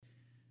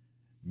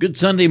Good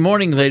Sunday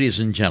morning, ladies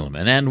and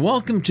gentlemen, and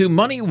welcome to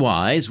Money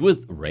Wise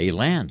with Ray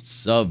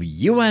Lance of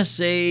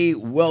USA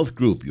Wealth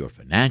Group, your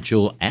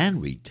financial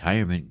and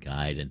retirement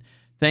guide. And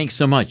thanks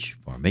so much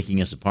for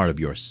making us a part of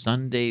your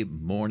Sunday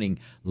morning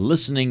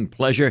listening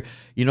pleasure.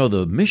 You know,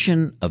 the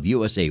mission of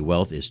USA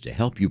Wealth is to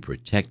help you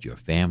protect your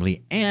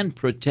family and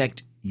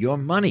protect your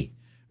money.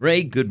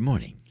 Ray, good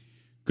morning.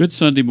 Good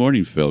Sunday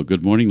morning, Phil.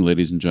 Good morning,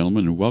 ladies and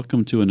gentlemen, and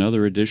welcome to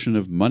another edition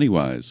of Money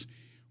Wise.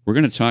 We're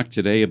going to talk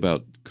today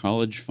about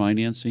college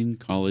financing,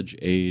 college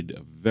aid,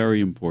 a very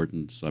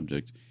important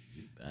subject.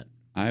 You bet.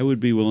 I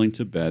would be willing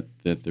to bet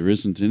that there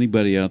isn't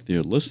anybody out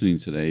there listening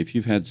today. If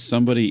you've had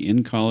somebody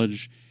in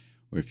college,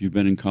 or if you've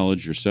been in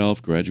college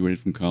yourself, graduated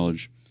from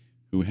college,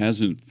 who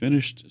hasn't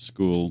finished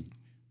school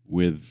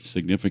with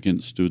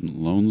significant student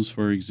loans,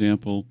 for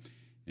example,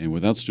 and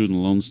without student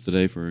loans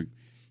today, for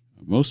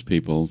most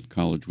people,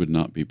 college would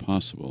not be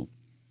possible.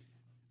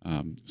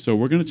 So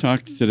we're going to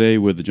talk today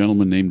with a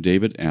gentleman named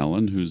David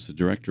Allen, who's the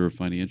Director of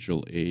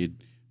Financial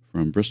Aid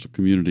from Bristol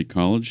Community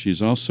College.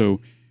 He's also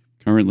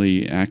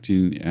currently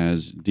acting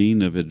as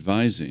Dean of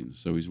Advising,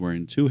 so he's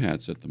wearing two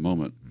hats at the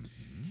moment.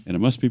 And it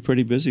must be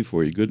pretty busy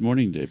for you. Good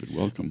morning, David.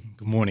 Welcome.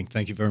 Good morning.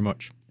 Thank you very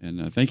much.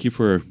 And thank you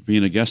for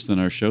being a guest on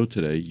our show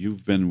today.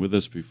 You've been with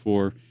us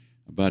before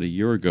about a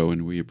year ago,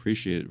 and we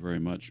appreciate it very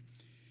much.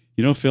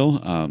 You know,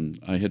 Phil,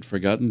 I had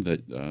forgotten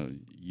that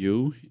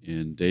you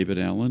and David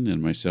Allen and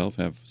myself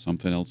have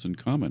something else in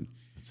common.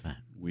 What's that?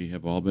 We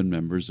have all been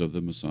members of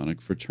the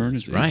Masonic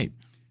fraternity. That's right.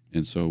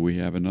 And so we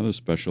have another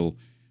special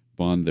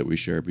bond that we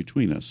share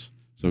between us.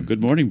 So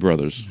good morning,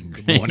 brothers.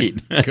 Good morning.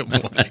 Good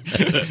morning.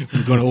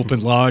 We're going to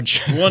open lodge.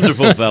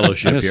 Wonderful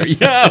fellowship Yes. here.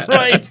 Yeah,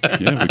 right.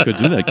 Yeah, we could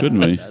do that, couldn't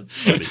we?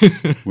 That's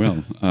funny.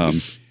 Well,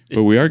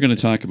 but we are going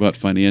to talk about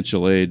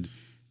financial aid.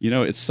 You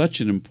know, it's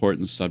such an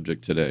important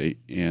subject today,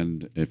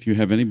 and if you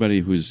have anybody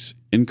who's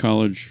in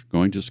college,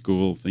 going to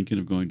school, thinking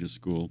of going to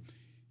school,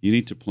 you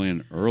need to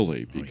plan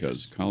early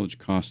because college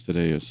costs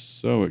today is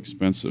so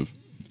expensive.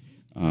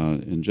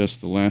 In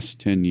just the last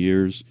 10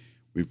 years,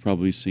 we've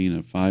probably seen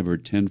a 5 or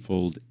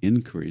 10-fold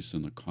increase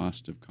in the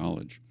cost of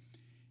college.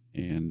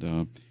 And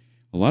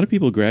a lot of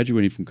people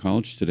graduating from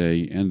college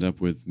today end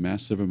up with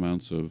massive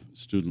amounts of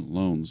student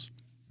loans.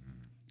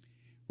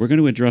 We're going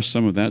to address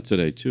some of that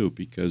today, too,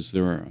 because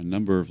there are a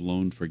number of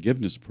loan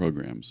forgiveness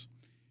programs.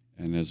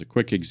 And as a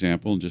quick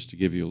example, just to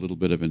give you a little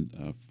bit of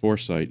a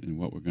foresight in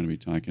what we're going to be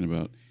talking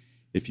about,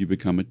 if you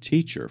become a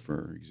teacher,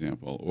 for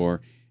example,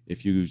 or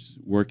if you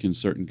work in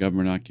certain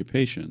government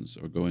occupations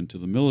or go into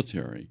the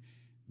military,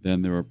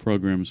 then there are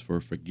programs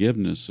for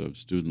forgiveness of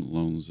student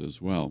loans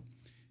as well.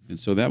 And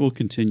so that will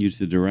continue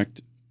to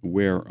direct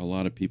where a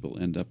lot of people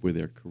end up with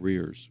their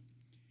careers.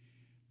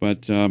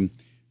 But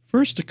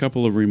first, a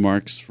couple of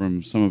remarks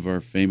from some of our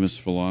famous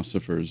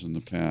philosophers in the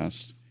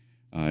past.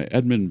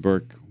 Edmund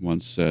Burke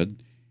once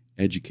said,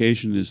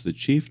 "Education is the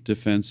chief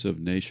defense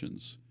of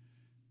nations."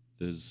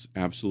 There's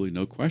absolutely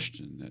no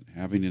question that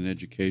having an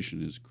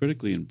education is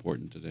critically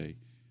important today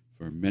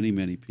for many,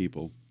 many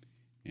people.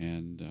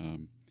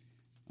 And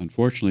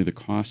unfortunately, the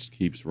cost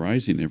keeps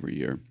rising every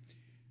year.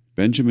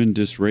 Benjamin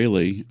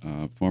Disraeli,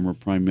 former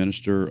prime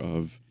minister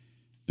of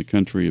the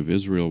country of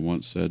Israel,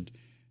 once said,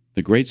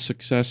 The great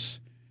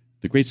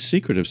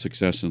secret of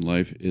success in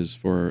life is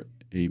for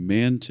a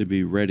man to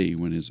be ready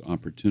when his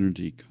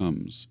opportunity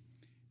comes,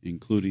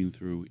 including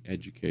through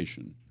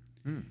education.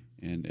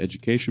 And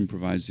education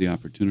provides the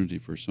opportunity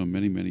for so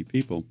many, many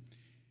people.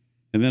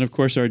 And then, of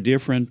course, our dear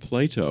friend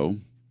Plato.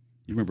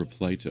 You remember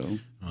Plato?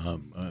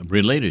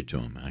 Related to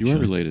him, actually. You are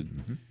related.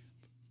 Mm-hmm.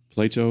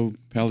 Plato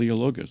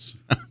Paleologus.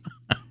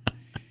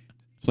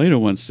 Plato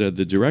once said,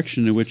 "The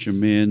direction in which a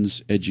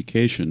man's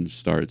education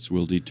starts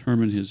will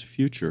determine his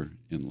future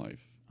in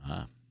life."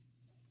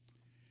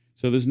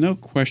 So there's no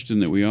question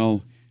that we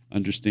all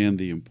understand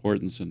the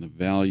importance and the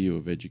value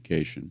of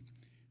education.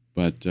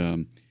 But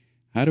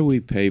how do we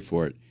pay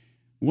for it?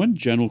 One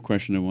general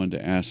question I wanted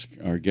to ask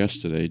our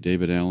guest today,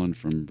 David Allen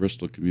from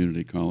Bristol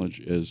Community College,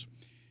 is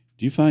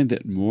do you find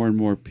that more and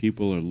more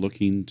people are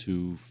looking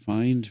to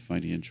find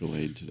financial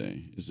aid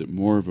today? Is it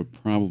more of a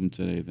problem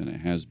today than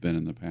it has been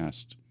in the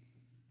past?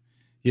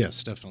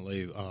 Yes,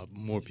 definitely.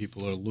 More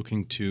people are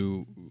looking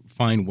to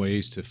find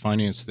ways to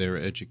finance their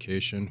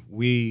education.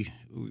 We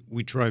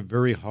try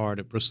very hard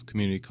at Bristol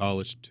Community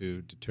College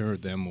to deter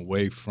them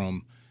away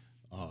from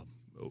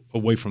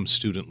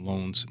student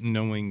loans,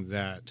 knowing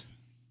that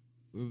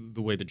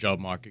the way the job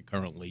market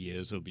currently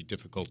is, it'll be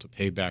difficult to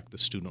pay back the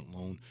student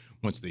loan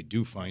once they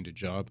do find a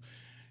job.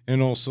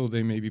 And also,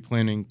 they may be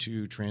planning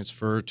to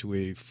transfer to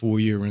a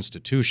four-year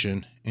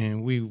institution,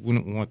 and we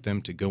wouldn't want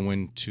them to go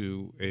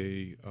into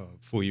a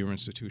four-year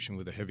institution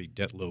with a heavy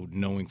debt load,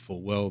 knowing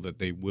full well that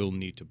they will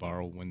need to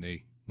borrow when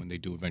they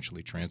do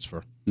eventually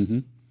transfer. Mm-hmm.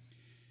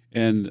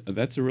 And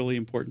that's a really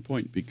important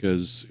point,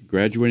 because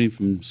graduating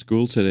from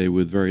school today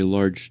with very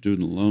large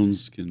student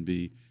loans can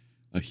be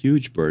a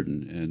huge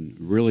burden and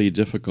really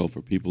difficult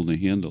for people to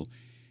handle.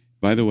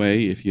 By the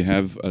way, if you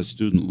have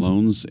student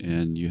loans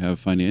and you have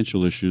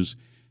financial issues,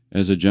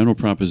 as a general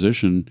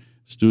proposition,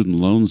 student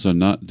loans are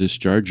not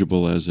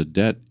dischargeable as a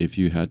debt if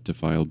you had to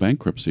file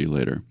bankruptcy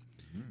later.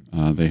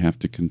 They have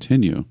to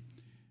continue.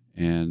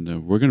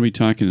 And we're going to be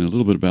talking a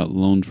little bit about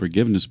loan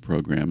forgiveness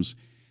programs.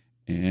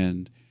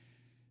 And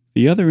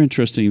the other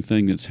interesting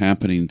thing that's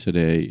happening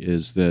today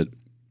is that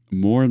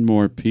more and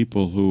more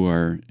people who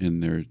are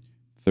in their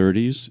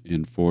 30s,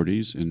 in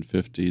 40s, in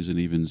 50s, and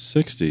even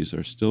 60s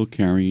are still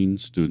carrying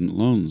student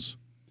loans.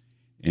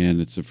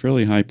 And it's a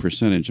fairly high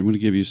percentage. I'm going to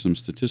give you some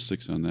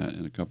statistics on that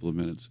in a couple of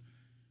minutes.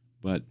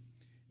 But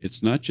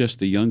it's not just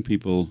the young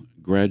people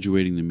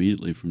graduating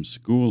immediately from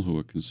school who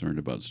are concerned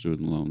about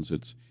student loans.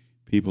 It's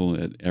people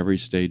at every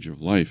stage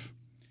of life.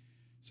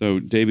 So,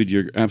 David,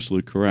 you're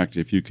absolutely correct.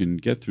 If you can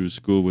get through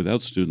school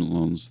without student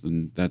loans,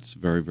 then that's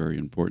very, very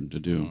important to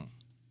do.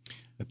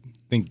 I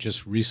think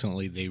just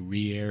recently they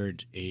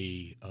re-aired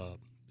a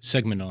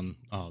segment on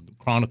the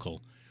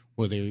Chronicle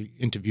where they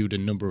interviewed a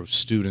number of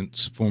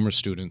students, former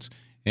students,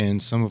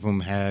 and some of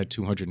them had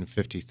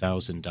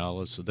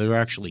 $250,000. So they're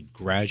actually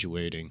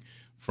graduating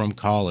from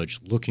college,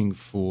 looking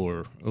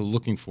for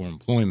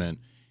employment,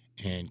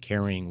 and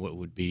carrying what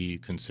would be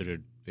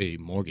considered a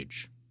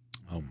mortgage.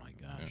 Oh my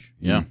gosh!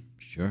 Yeah,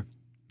 sure,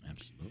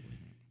 absolutely.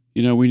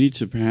 You know, we need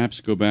to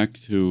perhaps go back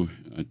to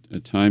a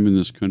time in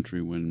this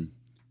country when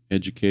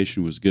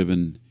education was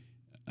given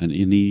an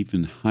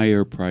even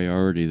higher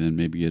priority than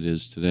maybe it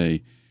is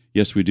today.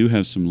 Yes, we do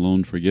have some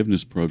loan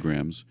forgiveness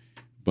programs,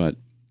 but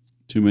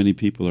too many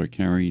people are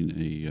carrying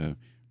a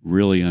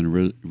really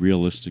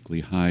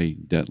unrealistically high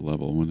debt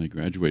level when they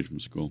graduate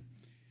from school.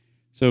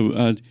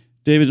 So,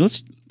 David,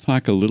 let's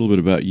talk a little bit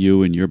about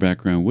you and your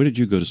background. Where did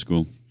you go to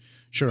school?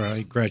 Sure.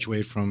 I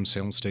graduated from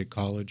Salem State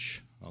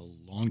College a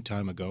long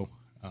time ago.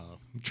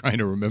 I'm trying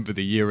to remember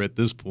the year at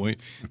this point,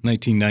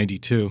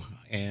 1992.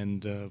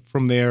 And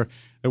from there,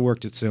 I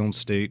worked at Salem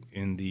State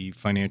in the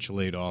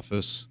financial aid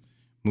office,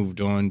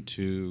 moved on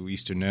to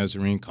Eastern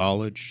Nazarene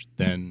College,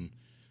 then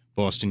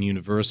Boston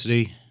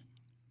University,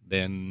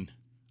 then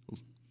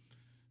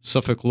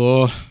Suffolk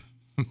Law,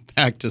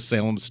 back to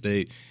Salem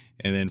State,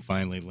 and then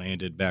finally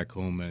landed back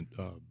home at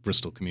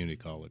Bristol Community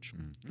College.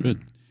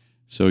 Good.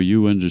 So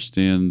you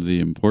understand the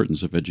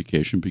importance of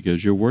education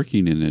because you're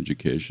working in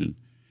education.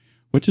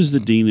 What does the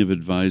Dean of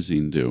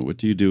Advising do? What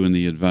do you do in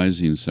the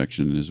advising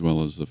section as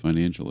well as the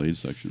financial aid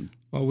section?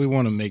 Well, we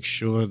want to make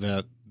sure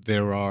that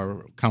there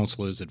are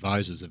counselors,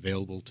 advisors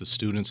available to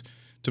students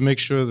to make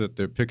sure that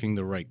they're picking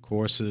the right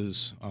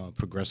courses,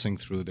 progressing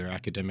through their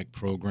academic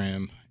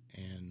program,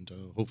 and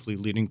hopefully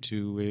leading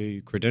to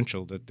a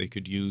credential that they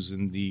could use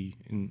in the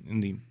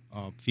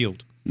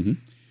field. Mm-hmm.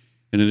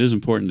 And it is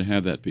important to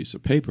have that piece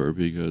of paper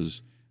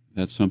because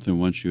that's something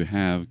once you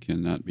have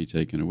cannot be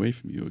taken away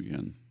from you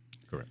again.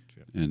 Correct.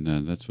 Yeah.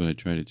 And that's what I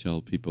try to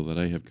tell people that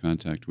I have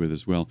contact with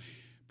as well.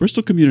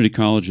 Bristol Community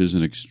College is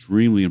an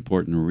extremely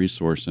important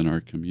resource in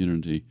our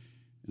community.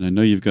 And I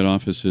know you've got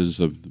offices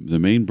of the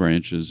main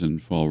branches in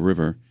Fall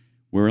River.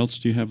 Where else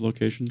do you have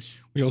locations?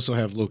 We also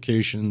have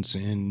locations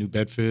in New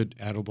Bedford,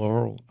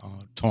 Attleboro,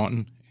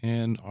 Taunton,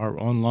 and our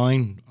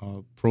online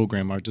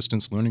program, our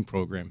distance learning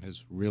program,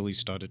 has really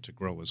started to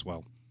grow as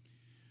well.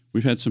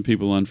 We've had some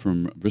people on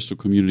from Bristol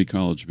Community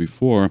College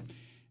before,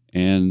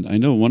 and I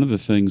know one of the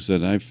things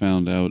that I've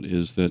found out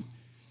is that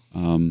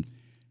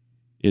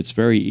it's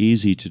very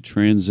easy to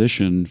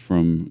transition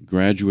from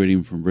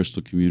graduating from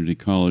Bristol Community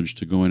College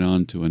to going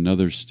on to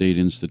another state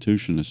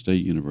institution, a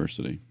state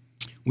university.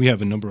 We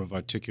have a number of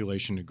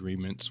articulation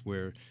agreements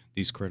where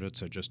these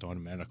credits are just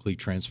automatically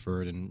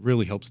transferred and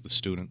really helps the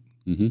student.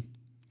 Mm-hmm.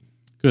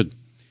 Good.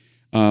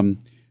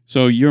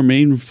 So your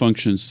main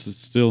function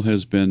still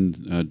has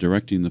been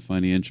directing the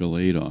financial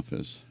aid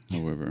office,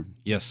 however.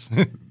 Yes.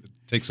 It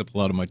takes up a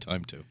lot of my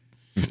time, too.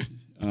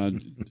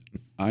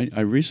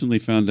 I recently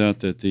found out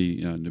that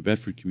the New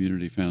Bedford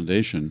Community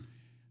Foundation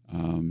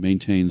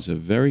maintains a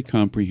very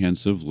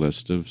comprehensive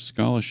list of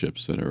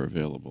scholarships that are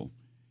available.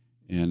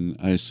 And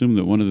I assume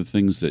that one of the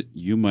things that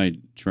you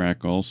might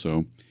track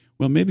also,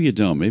 well, maybe you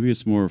don't. Maybe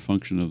it's more a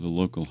function of the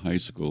local high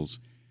schools.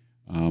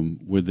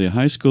 Would the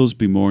high schools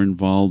be more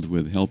involved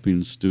with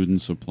helping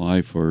students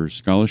apply for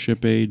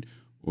scholarship aid,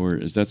 or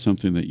is that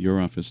something that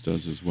your office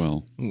does as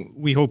well?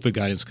 We hope the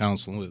guidance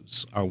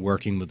counselors are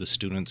working with the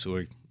students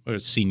who are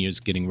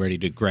seniors getting ready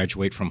to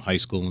graduate from high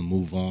school and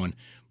move on.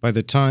 By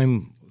the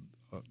time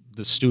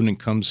the student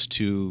comes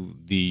to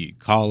the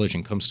college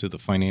and comes to the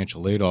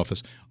financial aid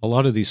office, a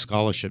lot of these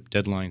scholarship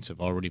deadlines have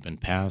already been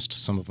passed.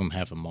 Some of them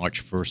have a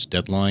March 1st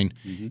deadline,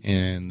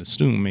 and the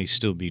student may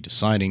still be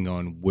deciding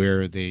on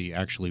where they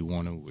actually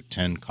want to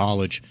attend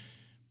college,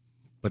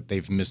 but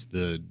they've missed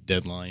the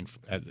deadline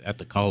at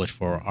the college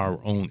for our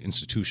own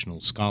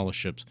institutional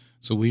scholarships.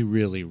 So we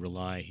really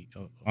rely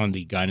on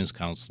the guidance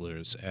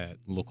counselors at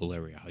local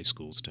area high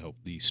schools to help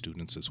these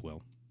students as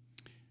well.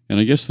 And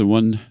I guess the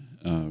one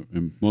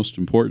most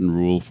important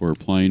rule for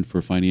applying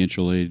for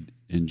financial aid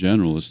in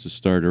general is to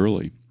start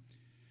early.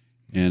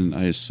 And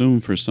I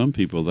assume for some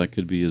people that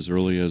could be as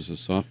early as a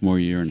sophomore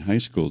year in high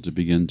school to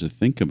begin to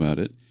think about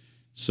it.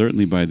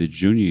 Certainly by the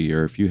junior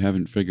year, if you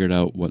haven't figured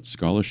out what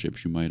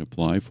scholarships you might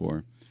apply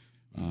for,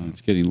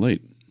 it's getting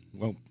late.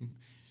 Well,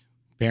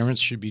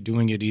 parents should be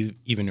doing it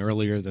even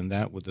earlier than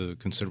that with a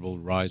considerable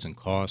rise in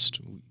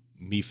cost.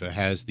 MIFA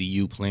has the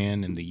U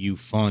plan and the U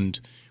fund,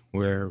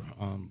 where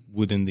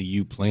within the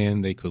U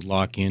plan they could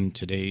lock in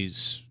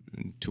today's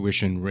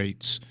tuition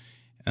rates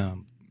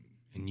and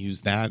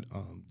use that.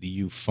 The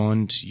U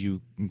fund,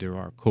 there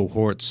are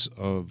cohorts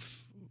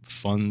of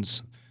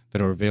funds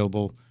that are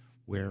available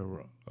where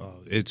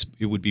it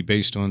would be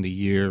based on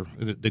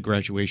the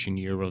graduation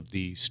year of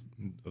the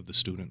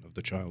student, of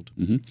the child.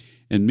 Mm-hmm.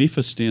 And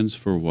MIFA stands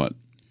for what?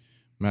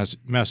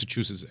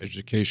 Massachusetts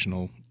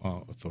Educational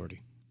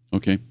Authority.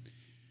 Okay,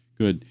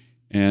 good.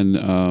 And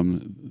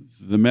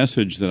the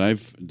message that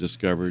I've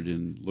discovered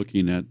in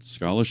looking at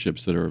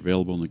scholarships that are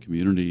available in the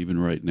community, even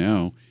right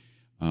now,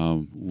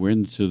 we're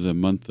into the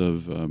month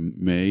of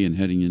May and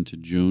heading into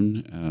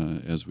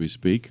June as we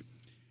speak.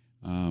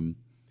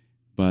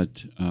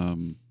 But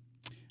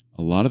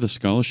a lot of the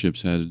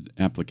scholarships had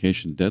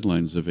application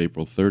deadlines of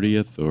April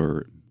 30th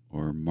or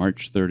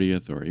March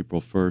 30th or April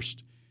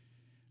 1st.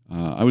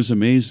 I was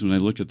amazed when I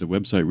looked at the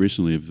website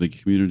recently of the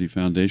Community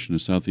Foundation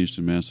of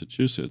Southeastern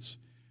Massachusetts.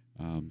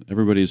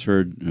 Everybody's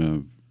heard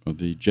of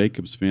the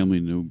Jacobs Family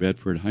New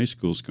Bedford High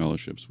School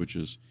Scholarships, which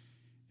is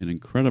an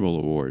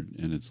incredible award,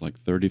 and it's like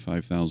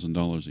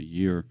 $35,000 a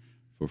year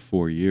for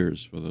 4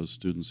 years for those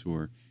students who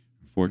are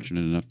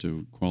fortunate enough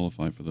to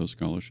qualify for those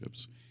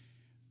scholarships.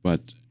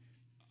 But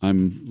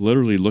I'm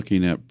literally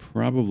looking at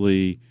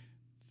probably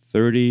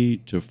 30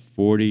 to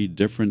 40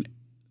 different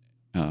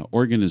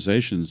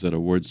organizations that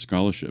award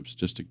scholarships.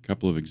 Just a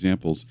couple of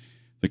examples: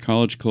 the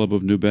College Club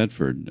of New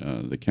Bedford,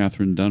 the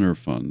Catherine Dunner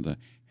Fund, the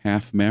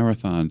Half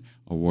Marathon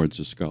awards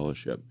a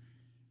scholarship.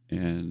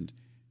 And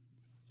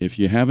if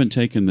you haven't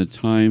taken the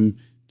time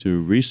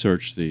to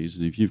research these,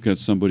 and if you've got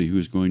somebody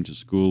who's going to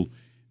school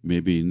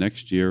maybe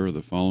next year or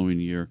the following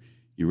year,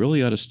 you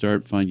really ought to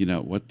start finding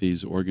out what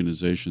these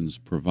organizations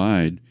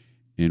provide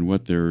and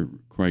what their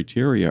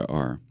criteria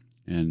are,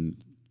 and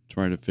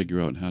try to figure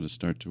out how to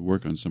start to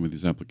work on some of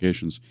these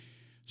applications.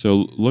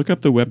 So look up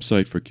the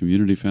website for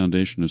Community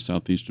Foundation of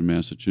Southeastern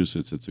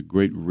Massachusetts. It's a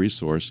great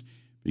resource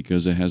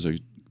because it has a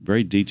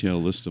very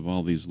detailed list of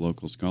all these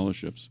local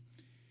scholarships.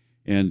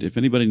 And if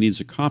anybody needs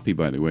a copy,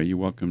 by the way, you're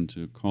welcome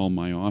to call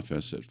my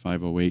office at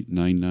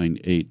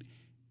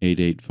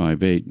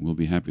 508-998-8858. We'll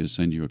be happy to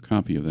send you a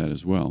copy of that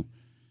as well.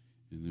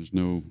 And there's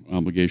no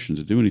obligation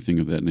to do anything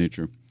of that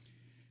nature.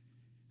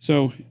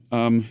 So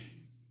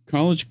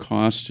college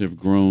costs have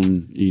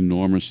grown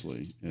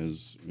enormously,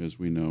 as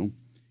we know.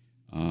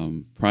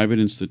 Private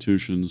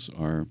institutions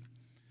are,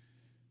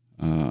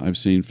 I've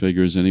seen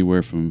figures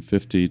anywhere from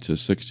 $50,000 to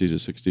 $60,000 to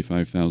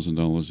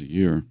 $65,000 a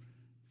year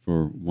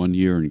for 1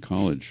 year in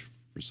college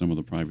for some of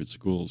the private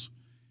schools.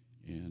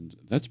 And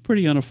that's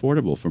pretty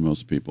unaffordable for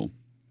most people.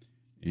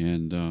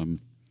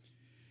 And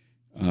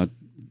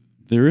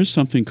there is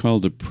something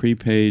called a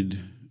prepaid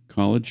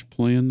college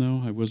plan,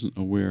 though. I wasn't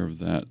aware of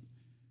that.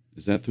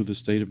 Is that through the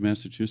state of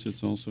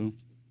Massachusetts also?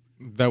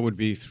 That would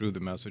be through the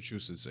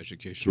Massachusetts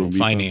Educational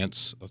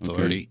Finance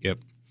Authority. Okay. Yep.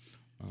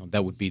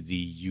 That would be the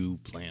U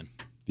plan.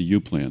 The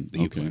U plan.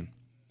 The U plan.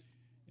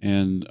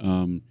 And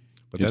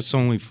but that's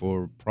only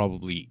for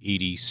probably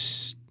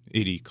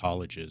 80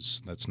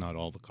 colleges. That's not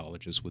all the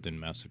colleges within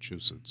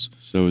Massachusetts.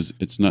 So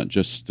it's not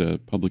just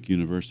public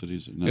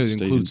universities? Not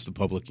it includes the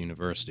public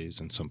universities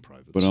and some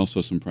private. But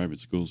also some private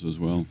schools as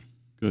well.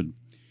 Good.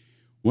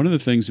 One of the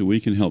things that we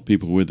can help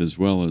people with as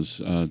well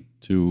is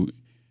to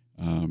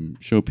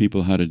show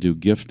people how to do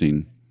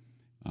gifting,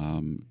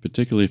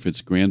 particularly if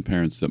it's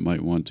grandparents that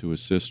might want to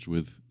assist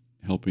with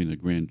helping a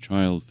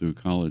grandchild through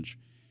college.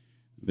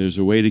 There's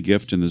a way to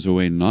gift and there's a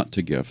way not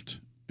to gift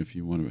if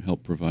you want to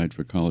help provide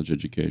for college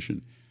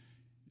education.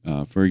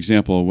 For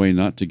example, a way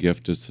not to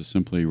gift is to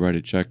simply write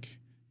a check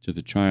to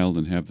the child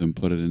and have them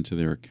put it into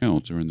their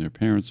account or in their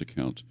parents'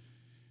 account.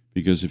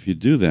 Because if you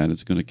do that,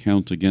 it's going to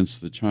count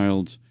against the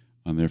child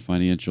on their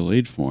financial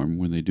aid form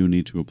when they do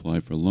need to apply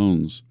for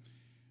loans.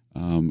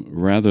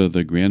 Rather,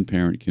 the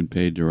grandparent can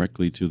pay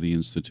directly to the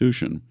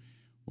institution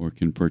or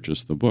can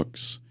purchase the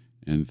books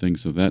and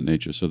things of that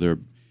nature. So there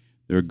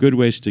are good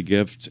ways to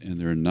gift and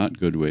there are not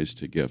good ways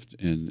to gift,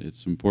 and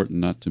it's important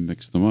not to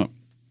mix them up.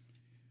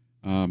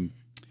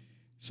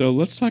 So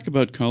let's talk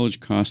about college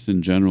cost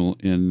in general.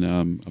 In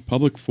a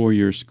public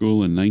four-year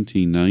school in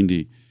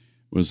 1990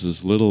 was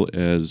as little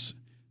as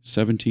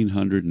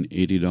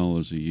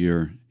 $1,780 a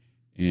year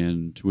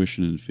in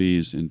tuition and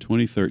fees. In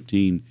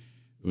 2013,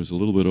 it was a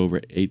little bit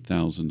over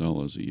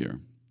 $8,000 a year.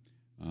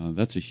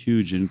 That's a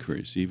huge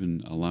increase,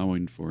 even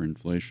allowing for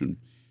inflation.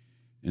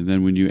 And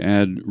then when you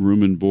add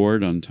room and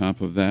board on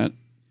top of that,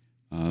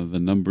 the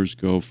numbers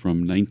go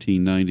from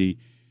 1990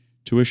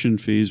 tuition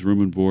fees,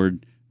 room and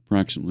board,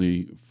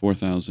 approximately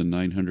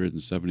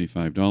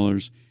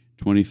 $4,975.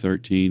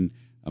 2013,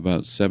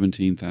 about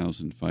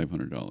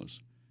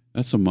 $17,500.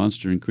 That's a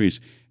monster increase.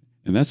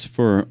 And that's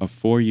for a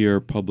four-year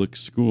public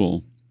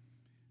school.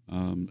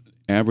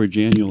 Average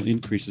annual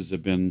increases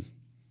have been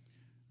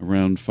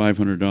around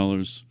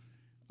 $500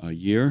 a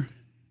year.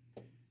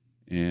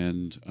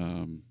 And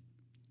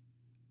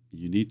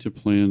you need to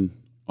plan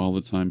all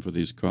the time for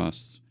these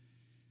costs.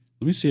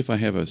 Let me see if I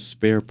have a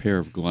spare pair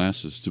of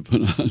glasses to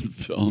put on,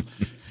 Phil.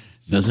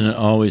 Doesn't it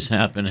always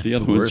happen at The the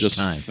other one worst just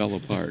time? fell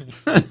apart.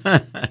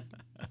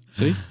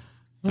 See?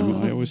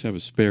 I always have a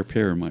spare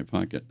pair in my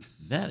pocket.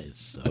 That is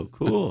so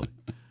cool.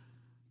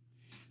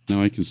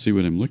 Now I can see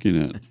what I'm looking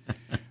at.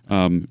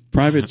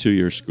 Private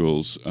two-year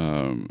schools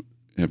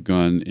have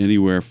gone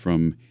anywhere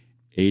from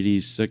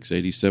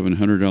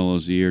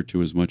 $8,700 a year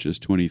to as much as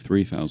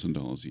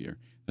 $23,000 a year.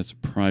 That's a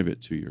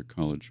private two-year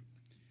college.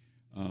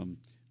 Trying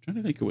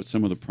to think of what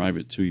some of the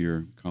private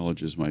two-year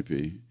colleges might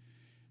be.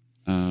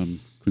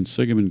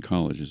 Quinsigamond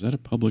College, is that a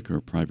public or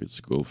a private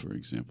school, for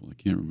example? I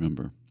can't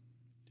remember.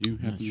 Do you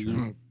happen to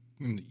know?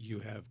 You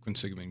have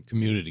Quinsigamond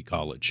Community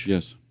College.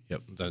 Yes.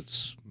 Yep,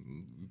 that's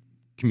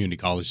community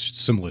college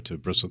similar to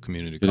Bristol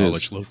Community It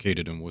College, is.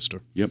 located in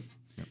Worcester. Yep.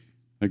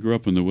 I grew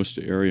up in the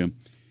Worcester area.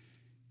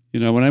 You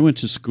know, when I went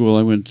to school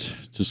a long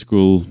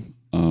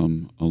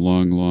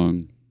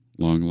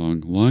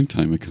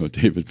time ago,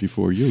 David,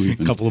 before you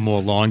even. A couple of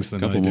more longs than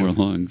couple I do. more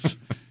longs.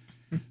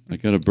 I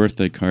got a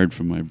birthday card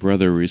from my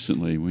brother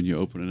recently. When you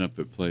open it up,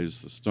 it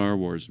plays the Star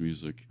Wars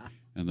music,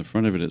 and the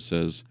front of it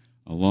says,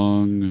 "A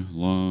long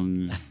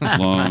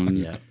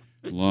Yeah.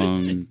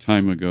 long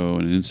time ago,"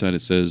 and inside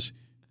it says,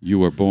 "You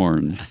were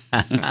born."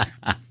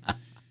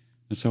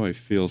 That's how I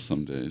feel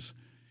some days.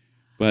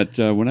 But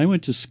when I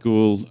went to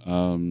school,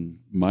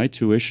 my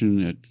tuition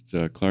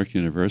at Clark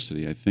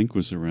University, I think,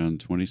 was around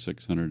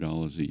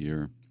 $2,600 a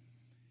year.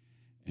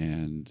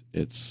 And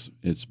it's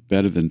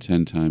better than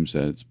 10 times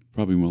that. It's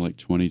probably more like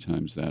 20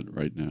 times that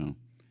right now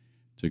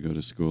to go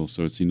to school.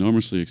 So it's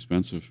enormously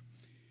expensive.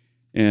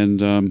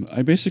 And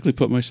I basically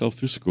put myself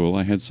through school.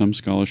 I had some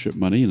scholarship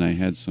money, and I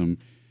had some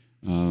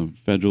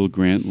federal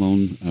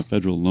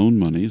loan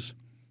monies,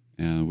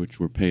 which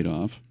were paid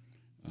off.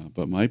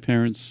 But my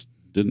parents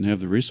didn't have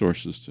the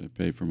resources to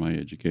pay for my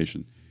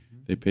education.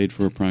 They paid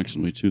for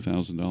approximately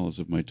 $2,000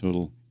 of my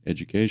total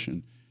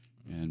education,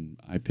 and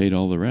I paid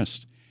all the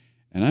rest.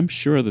 And I'm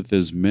sure that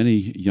there's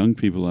many young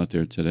people out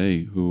there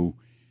today who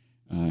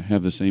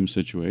have the same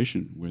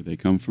situation, where they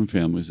come from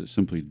families that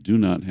simply do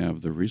not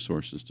have the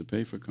resources to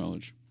pay for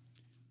college.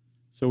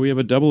 So we have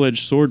a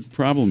double-edged sword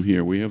problem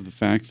here. We have the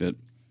fact that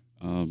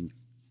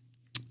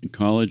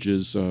college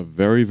is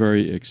very,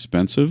 very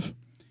expensive,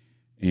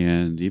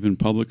 and even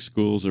public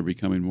schools are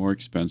becoming more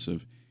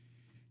expensive.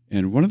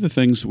 And one of the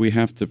things we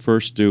have to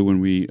first do when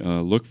we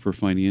look for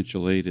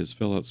financial aid is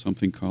fill out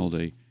something called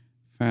a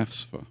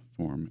FAFSA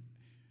form.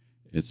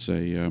 It's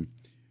a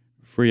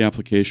free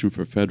application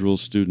for federal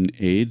student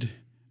aid,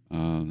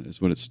 is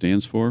what it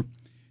stands for.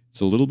 It's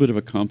a little bit of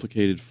a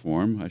complicated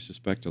form. I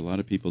suspect a lot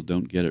of people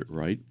don't get it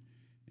right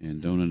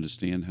and don't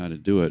understand how to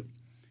do it.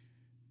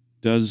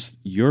 Does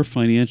your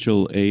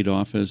financial aid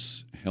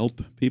office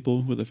help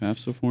people with a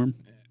FAFSA form?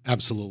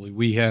 Absolutely.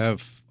 We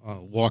have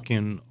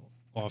walk-in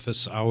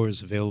office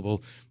hours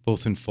available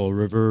both in Fall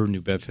River,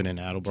 New Bedford, and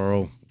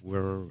Attleboro.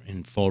 We're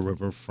in Fall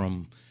River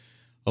from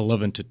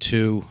 11 to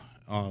 2.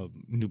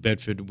 New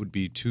Bedford would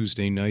be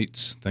Tuesday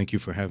nights. Thank you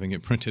for having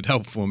it printed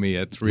out for me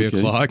at 3 Okay.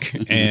 o'clock.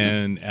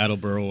 And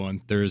Attleboro on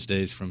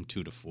Thursdays from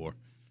 2 to 4.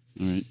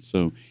 All right.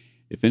 So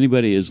if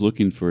anybody is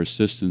looking for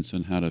assistance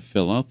on how to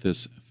fill out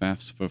this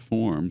FAFSA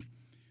form,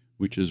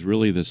 which is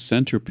really the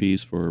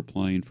centerpiece for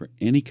applying for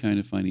any kind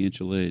of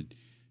financial aid,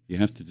 you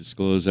have to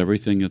disclose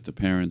everything that the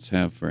parents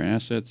have for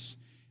assets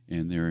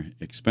and their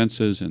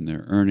expenses and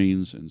their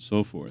earnings and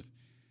so forth.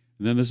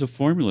 And then there's a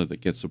formula that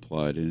gets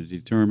applied, and it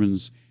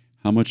determines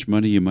how much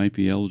money you might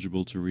be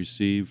eligible to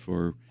receive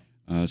for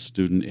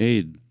student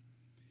aid.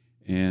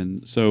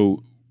 And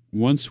so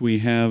once we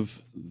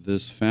have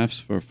this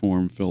FAFSA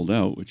form filled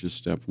out, which is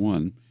step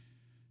one,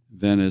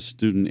 then a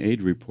student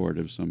aid report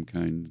of some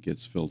kind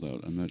gets filled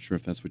out. I'm not sure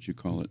if that's what you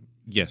call it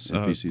Yes.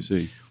 at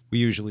PCC. We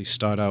usually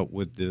start out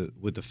with the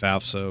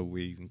FAFSA.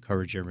 We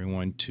encourage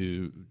everyone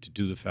to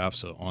do the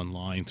FAFSA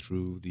online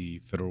through the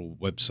federal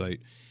website.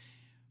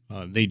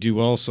 They do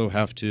also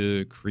have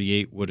to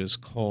create what is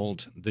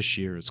called, this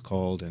year it's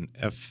called an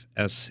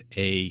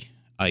FSA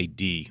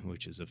ID,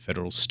 which is a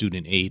Federal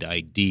Student Aid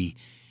ID.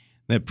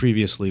 That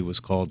previously was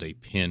called a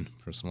PIN,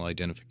 Personal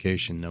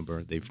Identification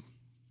Number. They've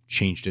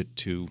changed it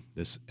to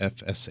this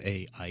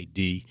FSA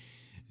ID.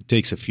 It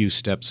takes a few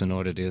steps in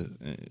order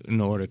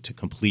to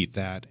complete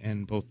that,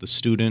 and both the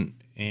student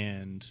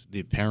and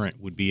the parent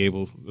would be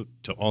able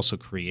to also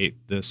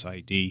create this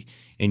ID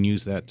and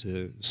use that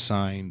to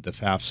sign the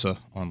FAFSA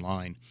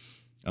online.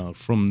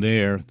 From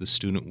there, the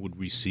student would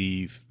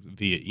receive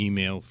via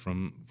email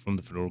from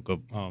the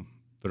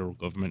federal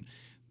government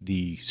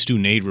the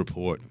student aid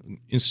report.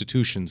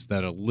 Institutions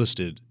that are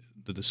listed,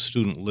 that the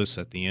student lists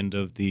at the end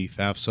of the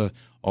FAFSA,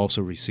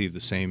 also receive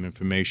the same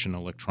information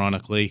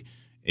electronically,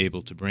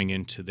 able to bring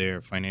into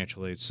their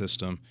financial aid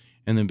system,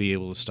 and then be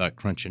able to start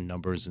crunching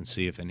numbers and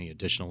see if any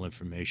additional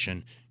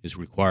information is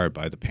required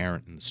by the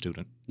parent and the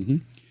student. Mm-hmm.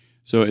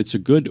 So it's a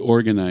good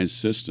organized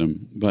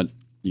system, but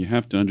you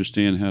have to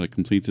understand how to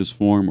complete this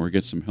form or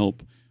get some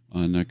help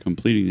on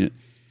completing it.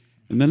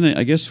 And then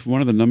I guess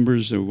one of the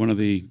numbers or one of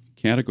the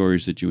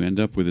categories that you end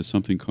up with is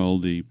something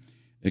called the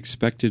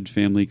expected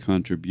family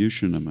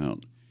contribution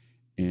amount.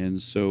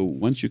 And so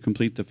once you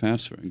complete the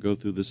FAFSA and go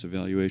through this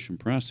evaluation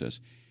process,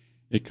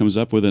 it comes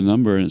up with a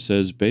number, and it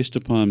says, based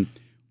upon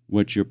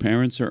what your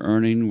parents are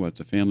earning, what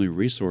the family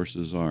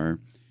resources are,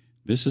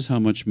 this is how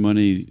much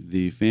money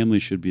the family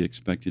should be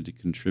expected to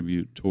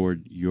contribute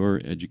toward your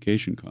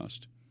education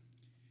cost.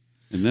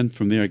 And then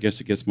from there, I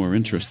guess it gets more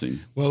interesting.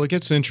 Well, it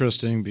gets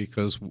interesting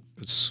because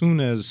as soon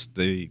as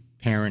the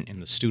parent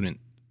and the student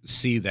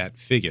see that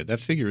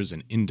figure is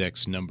an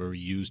index number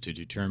used to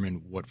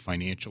determine what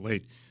financial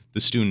aid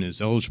the student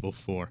is eligible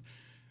for.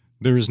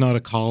 There is not a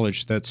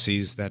college that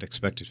sees that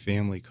expected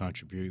family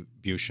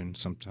contribution.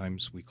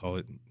 Sometimes we call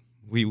it,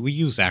 we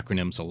use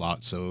acronyms a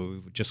lot,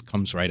 so it just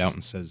comes right out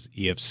and says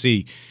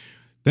EFC.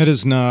 That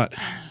is not,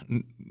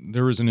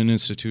 there isn't an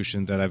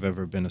institution that I've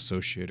ever been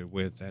associated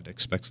with that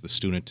expects the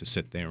student to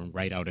sit there and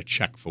write out a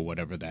check for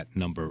whatever that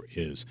number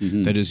is.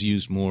 Mm-hmm. That is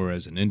used more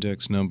as an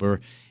index number,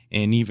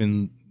 and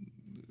even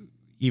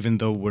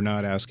though we're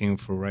not asking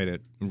for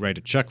write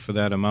a check for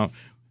that amount,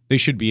 they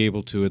should be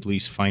able to at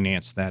least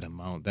finance that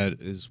amount. That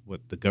is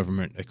what the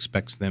government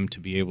expects them to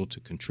be able to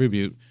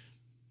contribute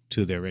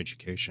to their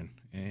education.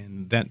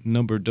 And that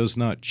number does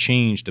not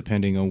change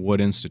depending on what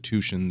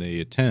institution they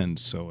attend.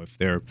 So if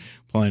they're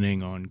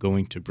planning on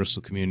going to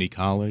Bristol Community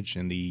College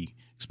and the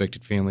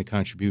expected family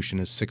contribution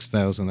is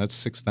 $6,000,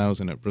 that's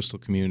 $6,000 at Bristol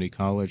Community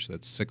College,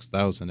 that's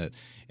 $6,000 at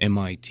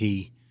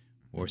MIT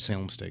or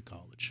Salem State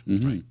College.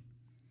 Mm-hmm. Right.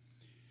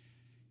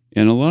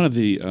 And a lot of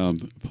the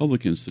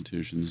public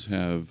institutions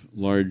have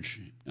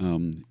large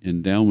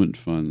endowment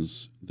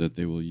funds that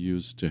they will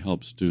use to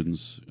help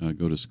students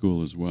go to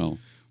school as well.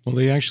 Well,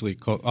 they actually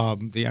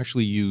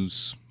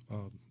use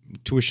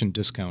tuition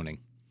discounting,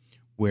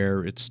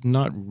 where it's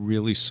not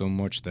really so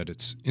much that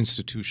it's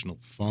institutional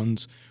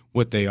funds.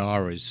 What they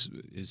are is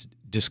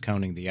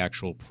discounting the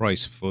actual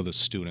price for the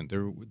student.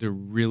 There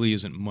really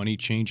isn't money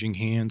changing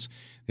hands.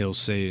 They'll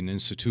say an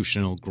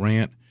institutional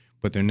grant,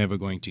 but they're never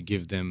going to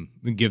give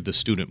the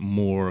student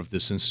more of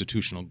this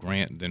institutional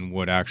grant than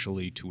what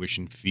actually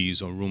tuition fees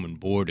or room and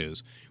board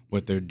is.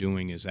 What they're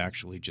doing is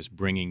actually just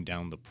bringing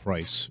down the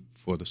price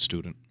for the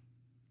student.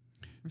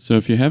 So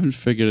if you haven't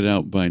figured it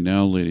out by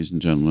now, ladies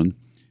and gentlemen,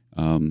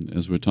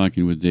 as we're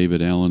talking with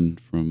David Allen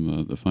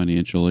from the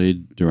Financial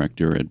Aid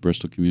Director at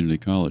Bristol Community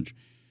College,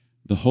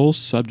 the whole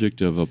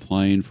subject of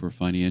applying for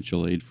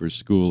financial aid for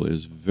school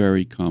is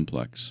very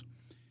complex.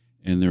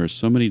 And there are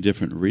so many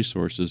different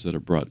resources that are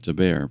brought to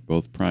bear,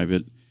 both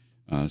private,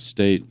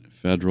 state,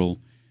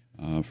 federal.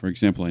 For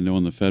example, I know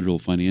on the federal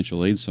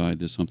financial aid side,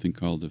 there's something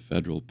called the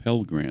federal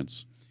Pell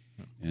Grants.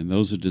 And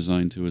those are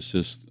designed to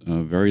assist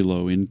very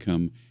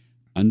low-income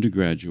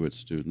undergraduate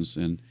students,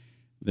 and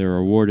they're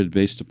awarded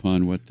based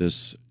upon what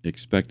this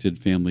expected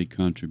family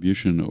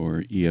contribution,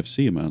 or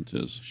EFC, amount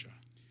is. Sure.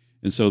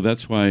 And so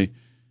that's why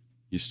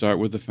you start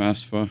with the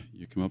FAFSA,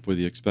 you come up with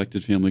the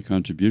expected family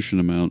contribution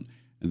amount,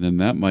 and then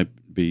that might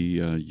be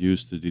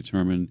used to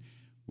determine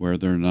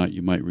whether or not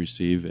you might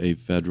receive a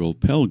federal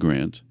Pell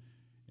Grant.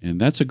 And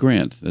that's a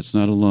grant. That's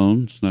not a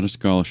loan. It's not a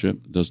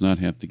scholarship. It does not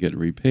have to get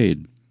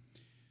repaid.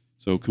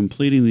 So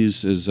completing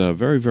these is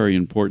very, very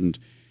important.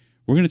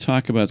 We're going to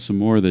talk about some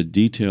more of the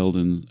detailed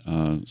and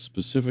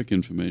specific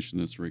information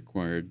that's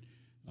required.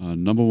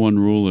 Number one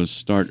rule is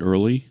start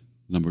early.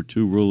 Number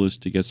two rule is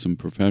to get some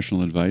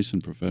professional advice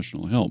and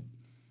professional help.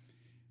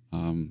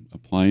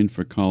 Applying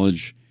for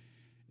college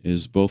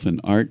is both an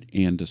art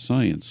and a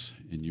science,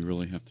 and you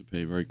really have to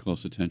pay very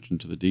close attention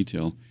to the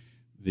detail.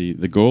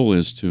 The goal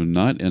is to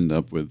not end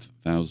up with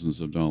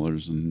thousands of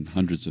dollars and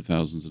hundreds of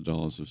thousands of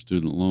dollars of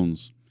student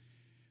loans.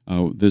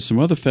 There's some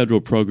other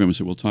federal programs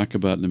that we'll talk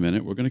about in a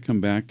minute. We're going to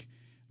come back.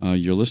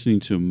 You're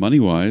listening to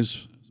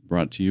MoneyWise,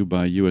 brought to you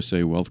by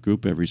USA Wealth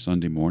Group every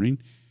Sunday morning.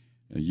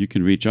 You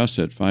can reach us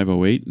at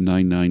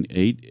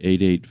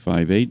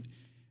 508-998-8858,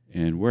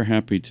 and we're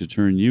happy to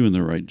turn you in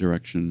the right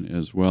direction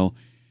as well.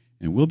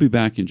 And we'll be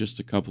back in just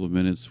a couple of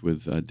minutes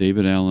with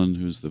David Allen,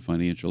 who's the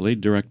Financial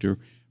Aid Director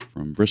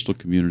from Bristol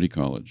Community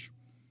College.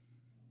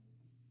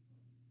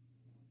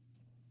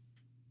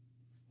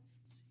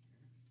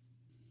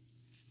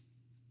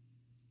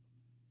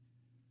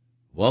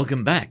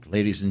 Welcome back,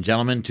 ladies and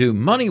gentlemen, to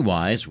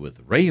MoneyWise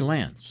with Ray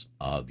Lance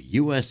of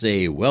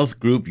USA Wealth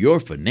Group, your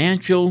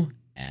financial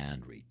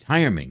and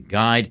retirement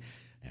guide.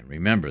 And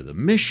remember, the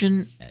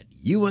mission at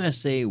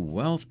USA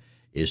Wealth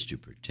is to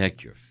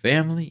protect your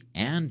family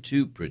and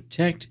to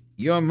protect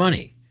your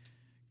money.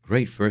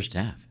 Great first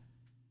half.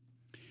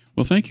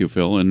 Well, thank you,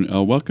 Phil, and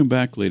welcome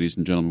back, ladies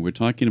and gentlemen. We're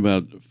talking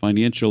about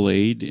financial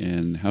aid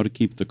and how to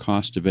keep the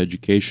cost of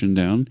education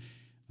down.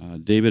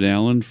 David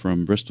Allen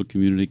from Bristol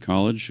Community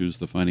College, who's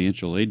the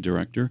Financial Aid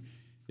Director,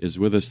 is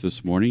with us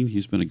this morning.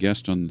 He's been a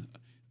guest on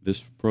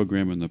this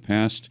program in the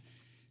past.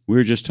 We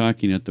were just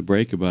talking at the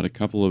break about a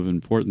couple of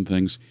important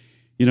things.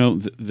 You know,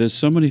 there's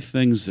so many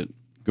things that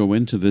go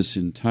into this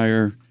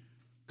entire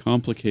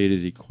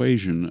complicated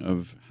equation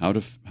of how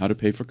to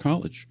pay for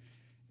college.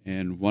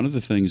 And one of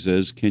the things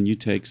is, can you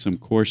take some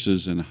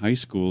courses in high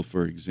school,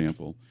 for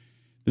example,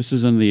 This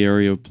is in the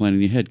area of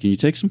planning ahead. Can you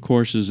take some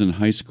courses in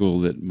high school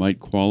that might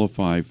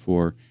qualify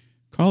for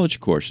college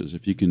courses?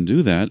 If you can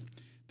do that,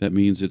 that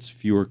means it's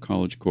fewer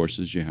college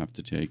courses you have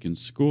to take in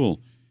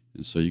school,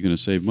 and so you're going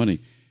to save money.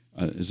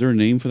 Is there a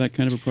name for that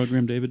kind of a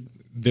program, David?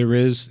 There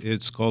is.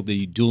 It's called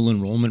the dual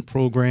enrollment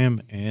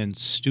program, and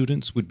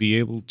students would be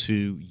able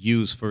to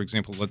use, for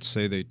example, let's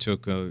say they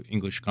took an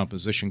English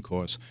composition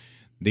course.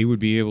 They would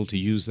be able to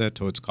use that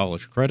towards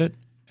college credit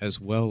as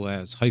well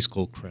as high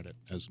school credit.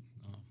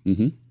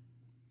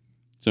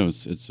 So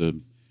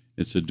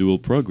it's a dual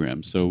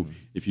program. So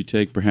if you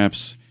take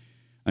perhaps,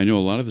 I know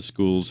a lot of the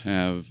schools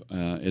have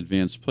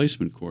advanced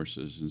placement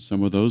courses, and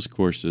some of those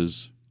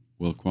courses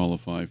will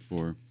qualify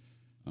for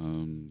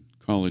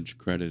college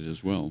credit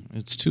as well.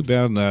 It's too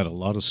bad that a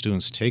lot of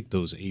students take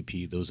those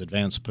AP, those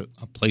advanced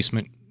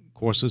placement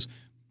courses,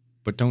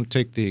 but don't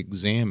take the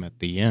exam at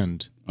the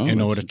end in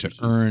order to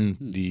earn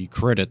the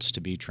credits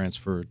to be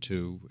transferred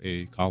to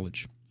a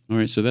college. All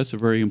right, so that's a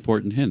very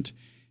important hint.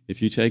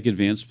 If you take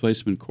advanced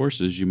placement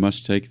courses, you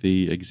must take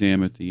the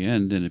exam at the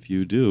end, and if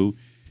you do,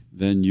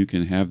 then you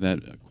can have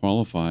that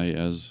qualify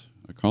as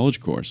a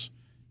college course.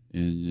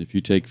 And if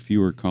you take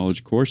fewer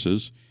college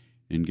courses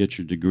and get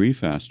your degree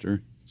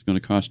faster, it's going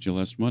to cost you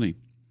less money.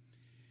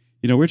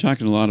 You know, we're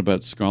talking a lot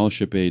about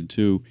scholarship aid,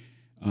 too.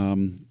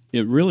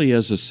 It really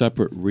is a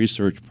separate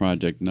research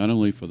project, not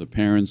only for the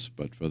parents,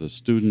 but for the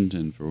student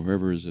and for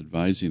whoever is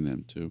advising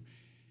them to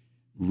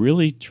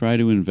really try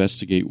to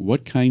investigate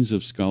what kinds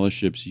of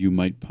scholarships you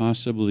might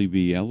possibly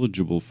be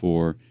eligible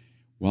for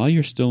while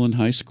you're still in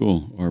high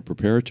school or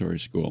preparatory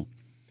school.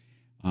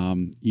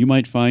 You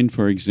might find,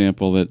 for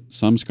example, that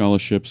some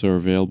scholarships are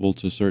available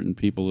to certain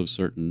people of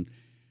certain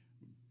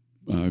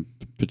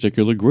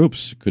particular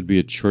groups. It could be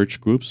a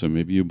church group, so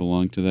maybe you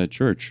belong to that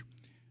church.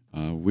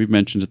 We've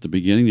mentioned at the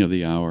beginning of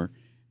the hour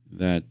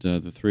that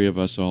the three of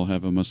us all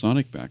have a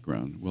Masonic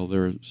background. Well,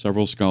 there are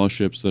several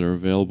scholarships that are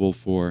available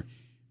for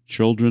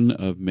children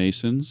of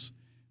Masons.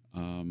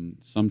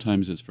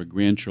 Sometimes it's for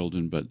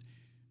grandchildren, but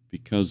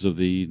because of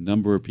the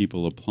number of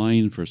people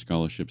applying for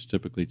scholarships,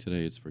 typically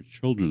today it's for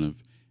children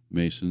of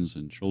Masons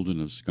and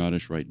children of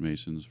Scottish Rite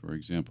Masons, for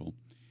example.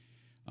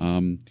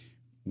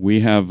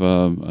 We have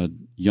a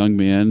young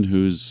man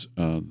who's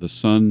the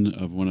son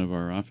of one of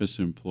our office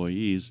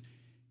employees,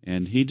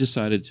 and he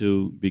decided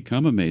to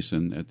become a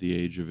Mason at the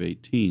age of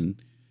 18.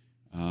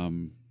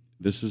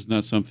 This is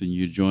not something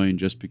you join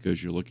just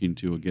because you're looking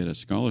to get a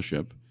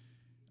scholarship.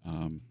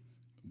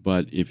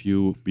 But if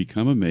you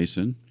become a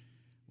Mason,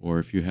 or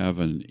if you have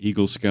an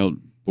Eagle Scout,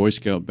 Boy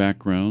Scout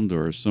background,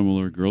 or a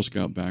similar Girl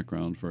Scout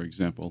background, for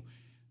example,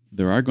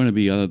 there are going to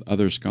be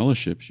other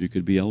scholarships you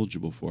could be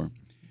eligible for.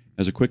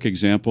 As a quick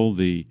example,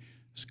 the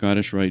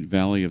Scottish Rite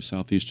Valley of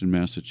southeastern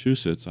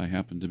Massachusetts, I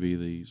happen to be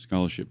the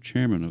scholarship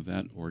chairman of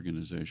that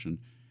organization,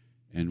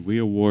 and we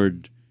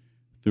award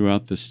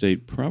throughout the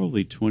state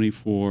probably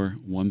 24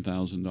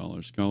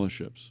 $1,000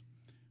 scholarships.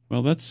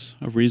 Well, that's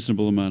a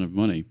reasonable amount of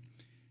money,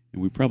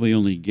 and we probably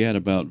only get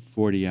about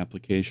 40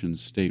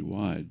 applications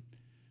statewide.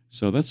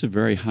 So that's a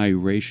very high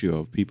ratio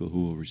of people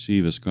who will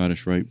receive a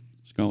Scottish Rite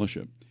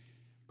scholarship.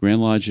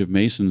 Grand Lodge of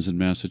Masons in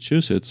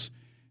Massachusetts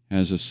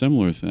has a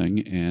similar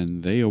thing,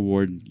 and they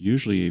award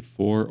usually a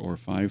 $4,000 or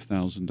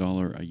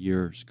 $5,000 a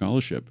year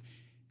scholarship.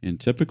 And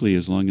typically,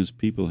 as long as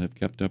people have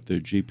kept up their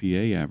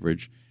GPA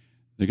average,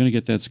 they're going to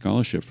get that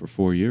scholarship for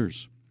 4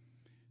 years.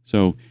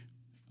 So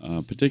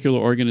particular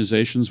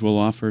organizations will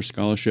offer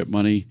scholarship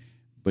money,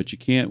 but you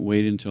can't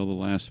wait until the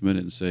last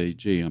minute and say,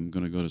 gee, I'm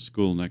going to go to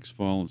school next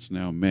fall. It's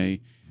now May.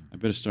 I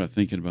better start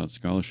thinking about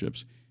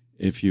scholarships.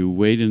 If you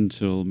wait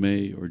until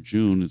May or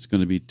June, it's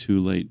going to be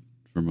too late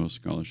for most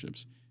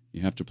scholarships.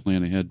 You have to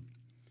plan ahead.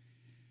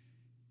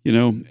 You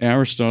know,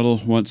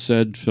 Aristotle once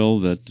said, Phil,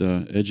 that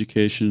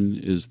education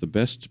is the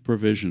best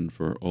provision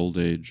for old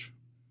age.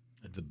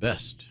 The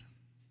best.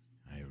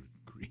 I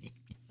agree.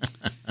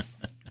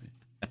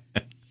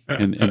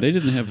 and they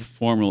didn't have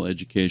formal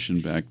education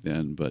back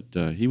then, but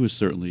he was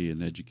certainly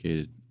an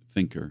educated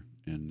thinker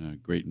and a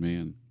great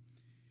man.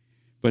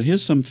 But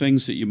here's some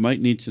things that you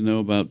might need to know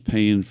about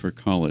paying for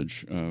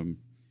college.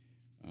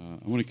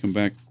 I want to come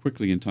back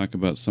quickly and talk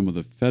about some of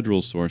the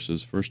federal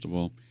sources. First of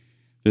all,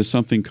 there's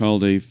something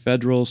called a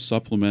Federal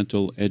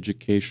Supplemental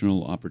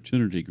Educational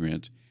Opportunity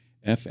Grant,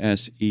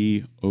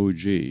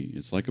 FSEOG.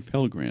 It's like a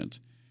Pell Grant.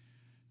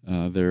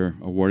 They're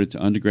awarded to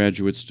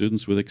undergraduate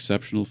students with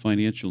exceptional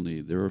financial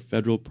need. There are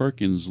federal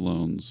Perkins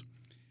loans.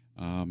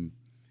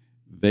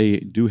 They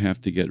do have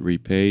to get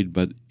repaid,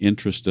 but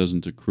interest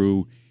doesn't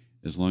accrue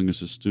as long as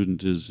the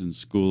student is in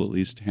school at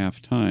least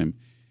half time.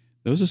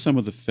 Those are some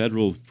of the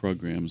federal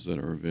programs that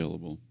are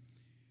available.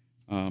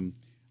 I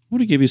want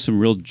to give you some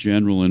real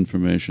general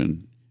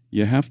information.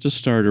 You have to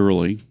start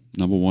early,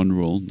 number one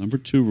rule. Number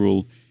two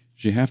rule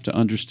is you have to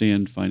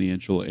understand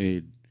financial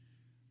aid.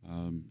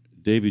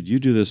 David, you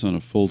do this on a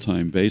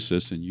full-time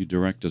basis, and you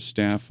direct a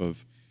staff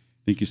of,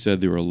 I think you said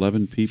there were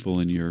 11 people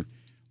in your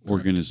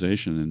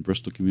organization in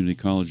Bristol Community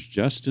College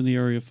just in the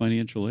area of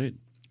financial aid.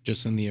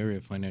 Just in the area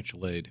of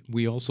financial aid.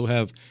 We also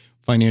have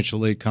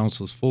financial aid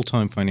counselors,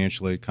 full-time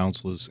financial aid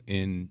counselors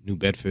in New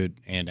Bedford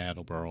and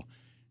Attleboro.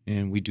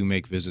 And we do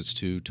make visits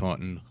to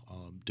Taunton,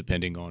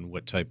 depending on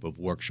what type of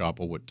workshop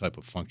or what type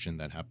of function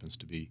that happens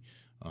to be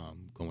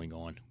going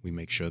on. We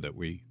make sure that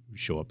we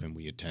show up and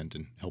we attend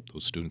and help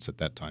those students at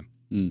that time.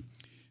 Do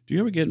you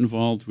ever get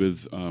involved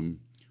with,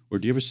 or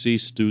do you ever see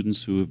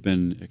students who have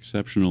been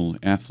exceptional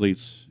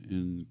athletes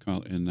in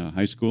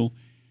high school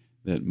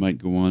that might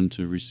go on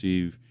to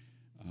receive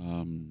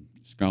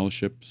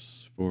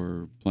scholarships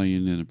for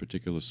playing in a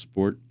particular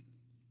sport?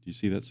 Do you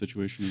see that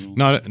situation at all?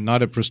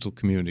 Not at Bristol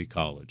Community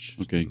College.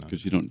 Okay,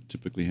 because you don't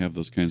typically have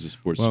those kinds of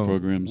sports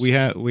programs. We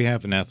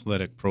have an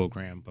athletic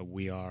program, but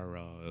we are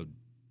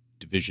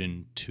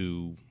Division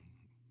III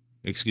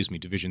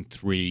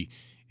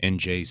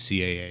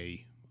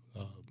NJCAA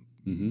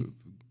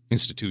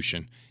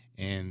institution,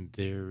 and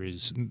there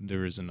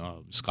isn't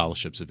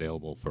scholarships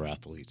available for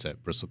athletes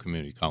at Bristol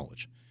Community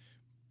College.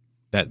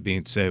 That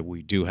being said,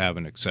 we do have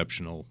an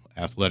exceptional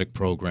athletic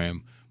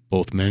program,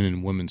 both men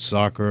and women's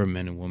soccer,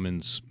 men and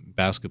women's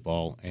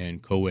basketball,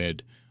 and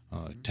co-ed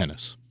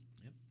tennis.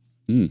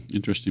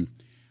 Interesting.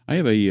 I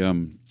have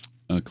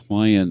a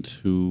client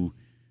who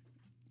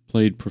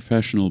played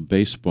professional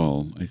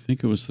baseball. I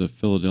think it was the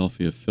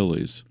Philadelphia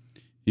Phillies.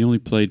 He only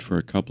played for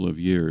a couple of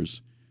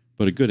years,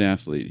 but a good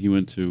athlete. He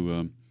went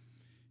to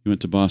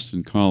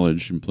Boston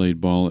College and played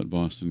ball at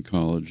Boston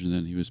College, and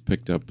then he was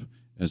picked up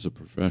as a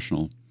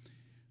professional.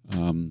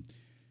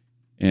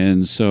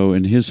 And so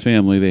in his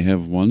family, they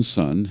have one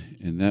son,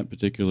 and that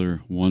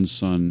particular one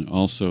son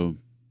also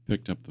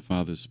picked up the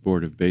father's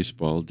sport of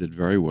baseball, did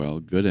very well,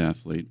 good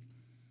athlete,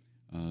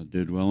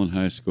 did well in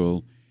high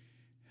school,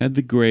 had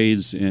the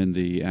grades and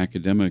the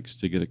academics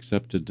to get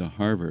accepted to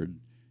Harvard,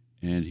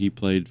 and he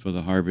played for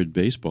the Harvard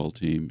baseball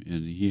team,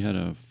 and he had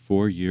a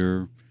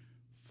 4-year,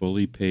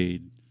 fully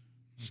paid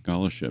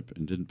scholarship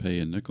and didn't pay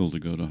a nickel to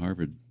go to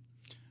Harvard.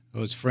 I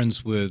was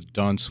friends with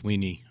Don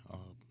Sweeney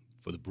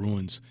for the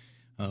Bruins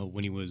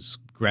when he was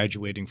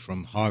graduating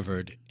from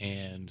Harvard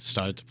and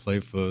started to play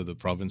for the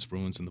Providence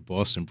Bruins and the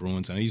Boston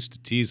Bruins. And I used to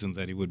tease him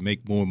that he would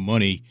make more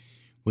money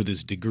with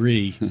his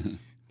degree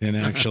than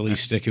actually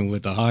sticking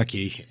with the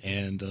hockey.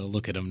 And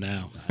look at him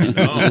now.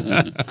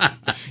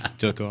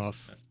 Took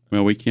off.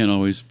 Well, we can't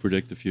always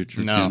predict the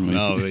future, can we?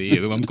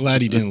 No. I'm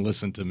glad he didn't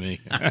listen to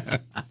me.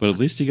 But at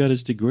least he got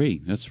his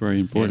degree. That's very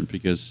important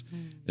because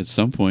at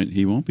some point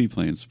he won't be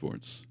playing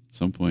sports. At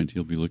some point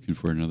he'll be looking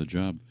for another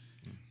job,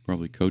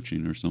 probably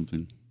coaching or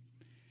something.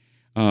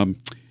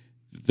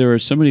 There are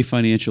so many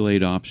financial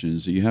aid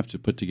options that you have to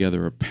put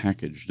together a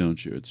package,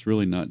 don't you? It's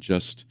really not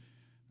just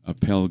a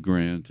Pell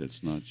Grant.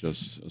 It's not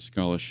just a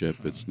scholarship.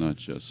 It's not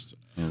just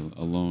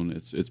a loan.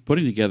 It's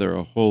putting together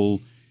a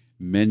whole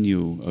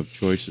menu of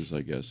choices,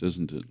 I guess,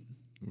 isn't it?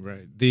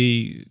 Right.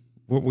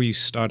 What we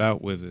start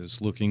out with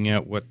is looking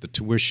at what the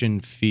tuition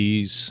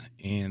fees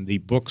and the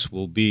books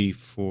will be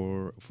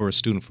for a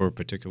student for a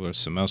particular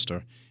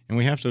semester. And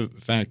we have to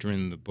factor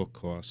in the book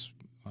costs.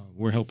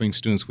 We're helping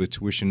students with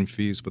tuition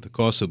fees, but the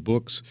cost of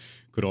books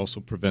could also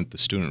prevent the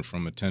student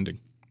from attending.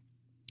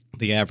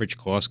 The average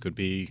cost could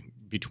be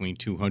between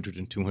 $200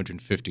 and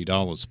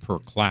 $250 per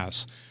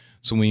class.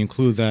 So we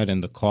include that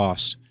in the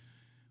cost.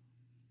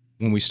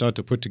 When we start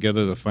to put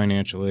together the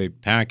financial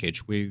aid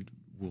package, we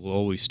will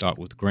always start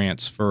with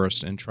grants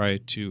first and try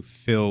to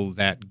fill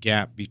that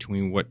gap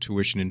between what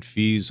tuition and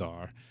fees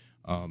are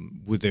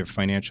with their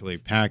financial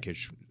aid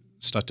package,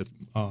 start to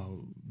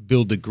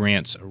build the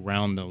grants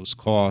around those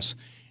costs,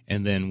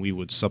 and then we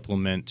would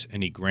supplement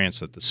any grants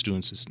that the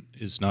students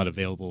is not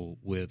available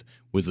with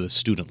a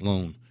student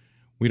loan.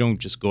 We don't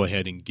just go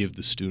ahead and give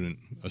the student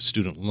a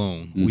student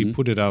loan. Mm-hmm. We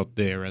put it out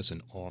there as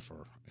an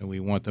offer, and we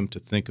want them to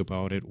think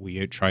about it.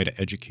 We try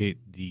to educate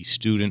the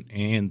student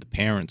and the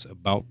parents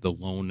about the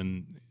loan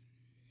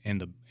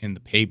and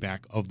the payback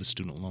of the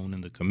student loan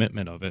and the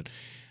commitment of it.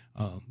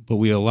 But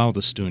we allow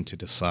the student to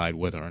decide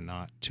whether or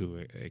not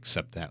to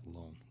accept that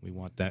loan. We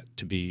want that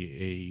to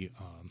be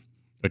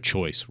a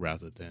choice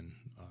rather than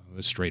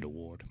a straight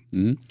award.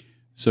 Mm-hmm.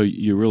 So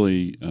you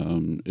really,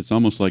 it's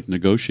almost like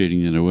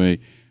negotiating in a way.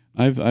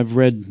 I've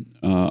read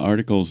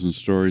articles and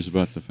stories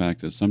about the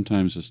fact that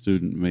sometimes a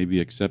student may be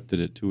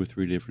accepted at 2 or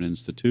 3 different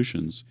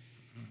institutions,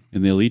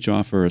 and they'll each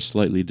offer a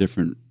slightly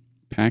different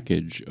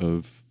package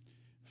of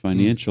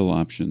financial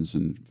options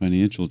and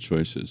financial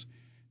choices.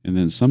 And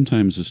then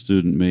sometimes a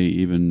student may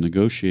even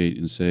negotiate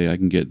and say, I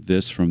can get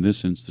this from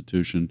this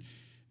institution.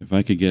 If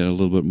I could get a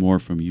little bit more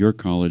from your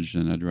college,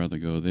 then I'd rather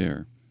go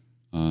there.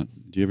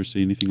 Do you ever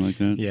see anything like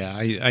that? Yeah,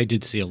 I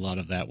did see a lot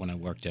of that when I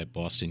worked at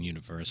Boston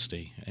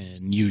University,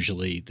 and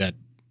usually that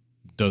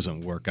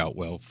doesn't work out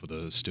well for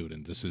the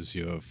student. This is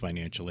your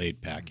financial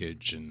aid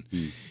package, and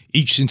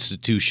each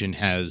institution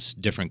has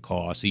different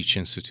costs. Each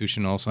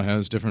institution also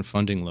has different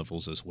funding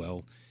levels as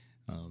well.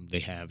 They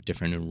have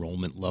different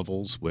enrollment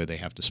levels where they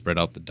have to spread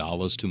out the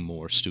dollars to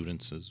more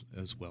students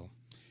as well.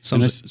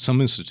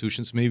 Some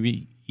institutions may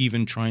be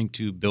even trying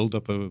to build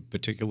up a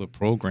particular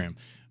program.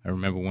 I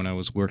remember when I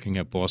was working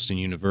at Boston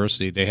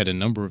University, they had a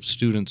number of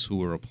students who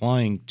were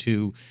applying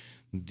to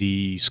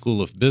the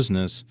School of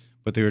Business,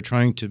 but they were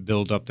trying to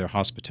build up their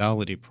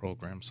hospitality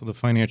program. So the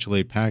financial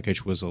aid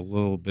package was a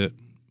little bit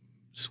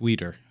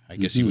sweeter, I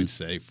guess you would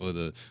say, for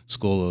the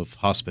School of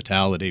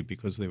Hospitality,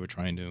 because they were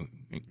trying to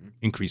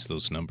increase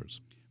those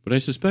numbers. But I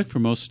suspect for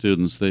most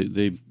students,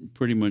 they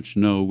pretty much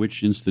know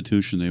which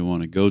institution they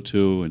want to go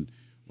to and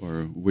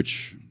or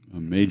which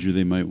major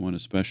they might want to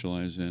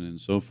specialize in and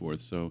so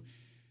forth. So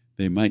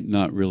they might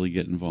not really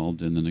get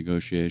involved in the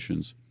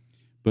negotiations.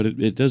 But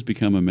it does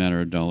become a matter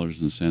of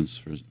dollars and cents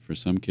for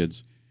some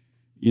kids.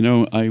 You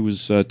know, I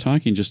was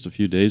talking just a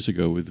few days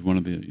ago with one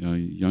of the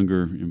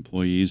younger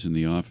employees in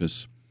the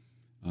office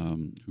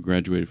who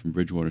graduated from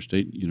Bridgewater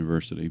State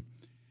University,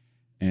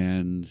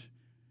 and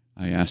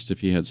I asked if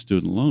he had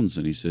student loans,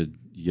 and he said,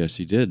 yes,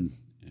 he did.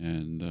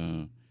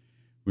 And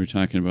we were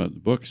talking about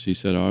the books. He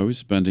said, I was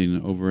spending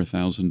over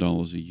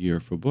 $1,000 a year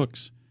for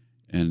books,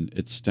 and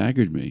it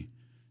staggered me.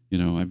 You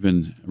know, I've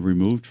been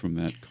removed from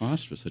that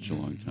cost for such a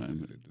long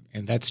time.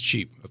 And that's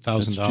cheap.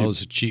 $1,000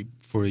 is cheap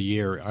for a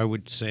year. I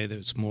would say that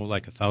it's more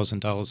like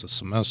 $1,000 a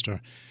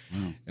semester.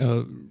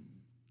 Wow.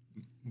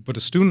 But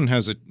a student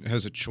has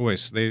a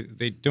choice.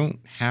 They don't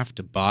have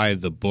to buy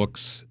the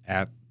books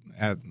at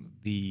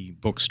the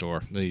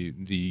bookstore, the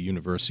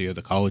university or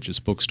the college's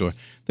bookstore.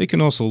 They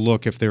can also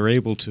look, if they're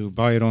able to,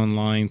 buy it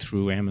online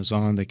through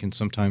Amazon. They can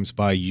sometimes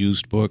buy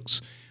used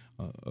books.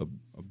 A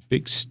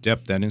big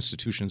step that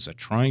institutions are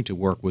trying to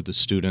work with the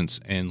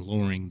students and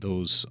lowering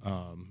those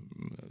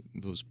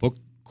book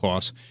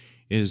costs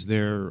is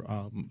there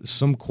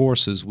some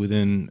courses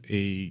within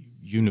a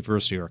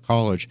university or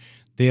college.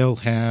 They'll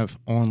have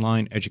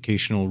online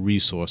educational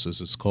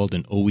resources. It's called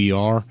an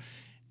OER,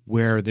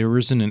 where there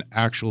isn't an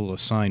actual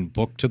assigned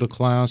book to the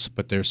class,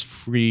 but there's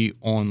free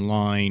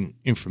online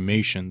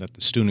information that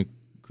the student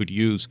could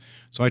use.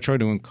 So I try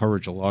to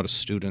encourage a lot of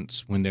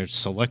students when they're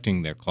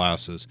selecting their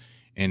classes,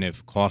 and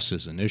if cost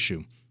is an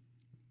issue,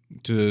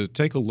 to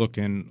take a look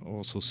and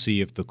also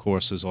see if the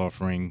course is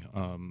offering,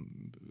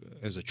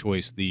 as a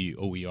choice, the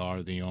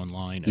OER, the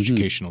online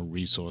educational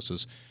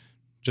resources,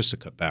 just to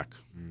cut back.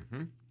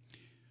 Mm-hmm.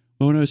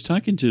 Well, when I was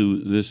talking to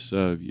this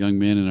young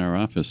man in our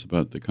office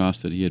about the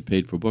cost that he had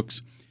paid for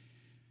books,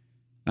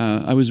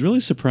 I was really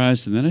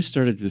surprised, and then I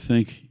started to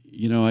think,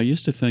 you know, I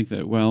used to think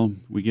that, well,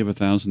 we give a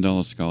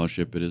 $1,000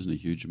 scholarship, it isn't a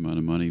huge amount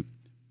of money,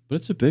 but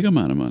it's a big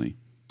amount of money.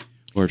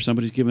 Or if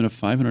somebody's given a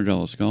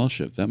 $500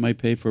 scholarship, that might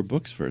pay for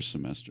books for a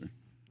semester.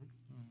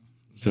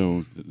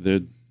 So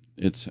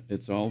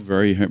it's all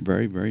very,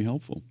 very, very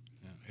helpful.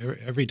 Yeah,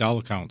 every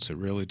dollar counts. It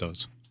really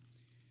does.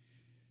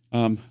 I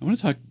want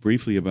to talk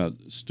briefly about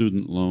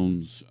student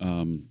loans.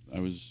 I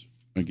was,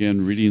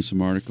 again, reading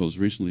some articles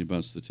recently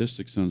about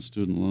statistics on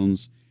student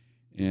loans,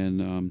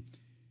 and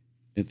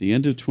at the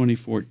end of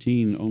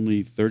 2014,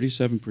 only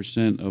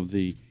 37% of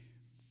the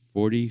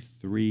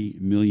 43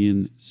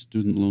 million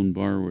student loan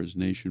borrowers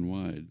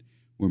nationwide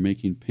were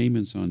making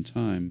payments on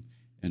time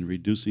and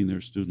reducing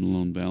their student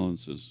loan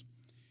balances.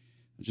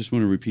 I just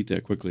want to repeat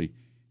that quickly.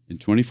 In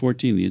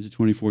 2014, the end of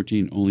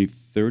 2014, only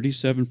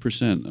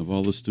 37% of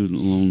all the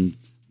student loan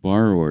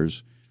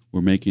borrowers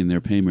were making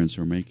their payments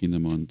or making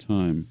them on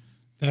time.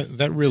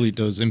 That really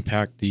does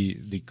impact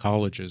the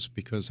colleges,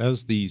 because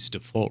as these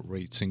default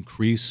rates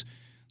increase,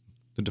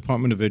 the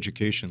Department of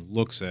Education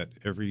looks at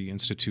every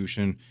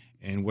institution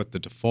and what the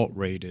default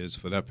rate is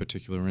for that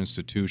particular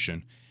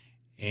institution.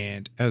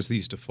 And as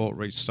these default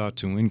rates start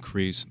to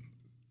increase,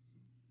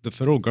 the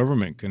federal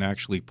government can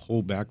actually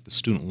pull back the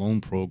student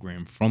loan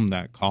program from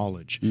that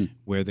college,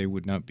 where they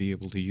would not be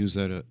able to use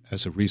that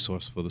as a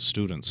resource for the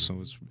students.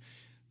 So it's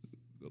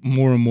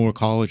more and more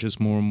colleges,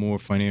 more and more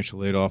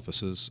financial aid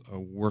offices are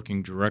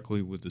working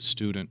directly with the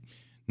student,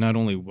 not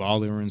only while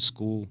they're in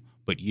school,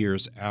 but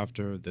years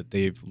after that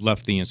they've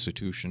left the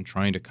institution,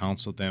 trying to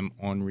counsel them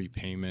on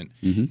repayment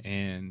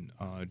and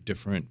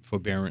different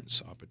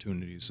forbearance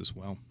opportunities as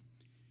well.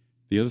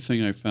 The other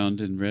thing I found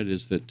and read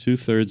is that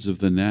 2/3 of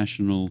the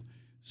national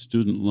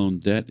student loan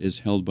debt is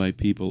held by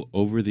people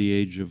over the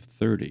age of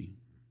 30,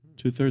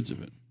 2/3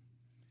 of it.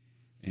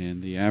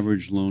 And the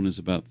average loan is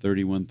about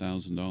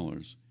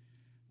 $31,000.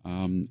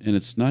 And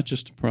it's not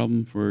just a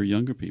problem for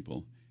younger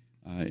people.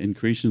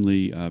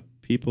 Increasingly,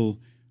 people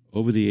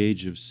over the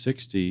age of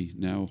 60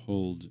 now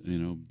hold,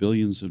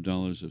 billions of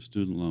dollars of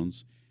student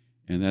loans,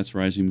 and that's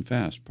rising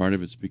fast. Part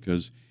of it's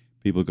because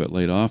people got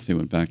laid off, they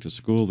went back to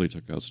school, they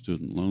took out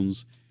student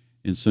loans,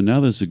 and so now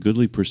there's a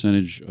goodly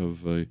percentage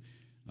of the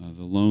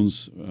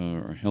loans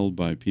are held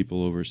by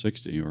people over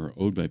 60 or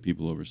owed by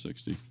people over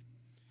 60.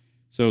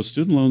 So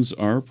student loans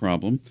are a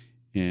problem,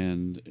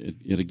 and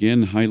it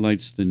again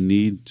highlights the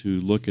need to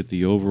look at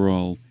the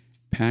overall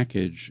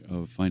package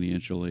of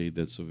financial aid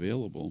that's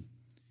available.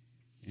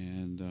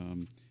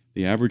 And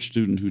the average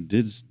student who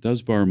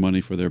does borrow money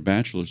for their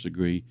bachelor's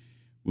degree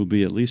will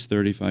be at least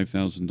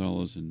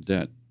 $35,000 in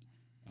debt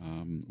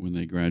when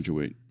they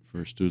graduate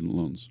for student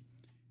loans.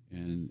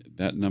 And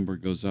that number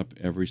goes up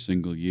every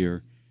single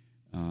year.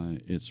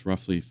 It's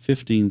roughly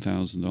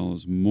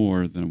 $15,000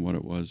 more than what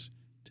it was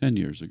 10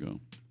 years ago,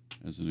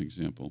 as an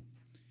example.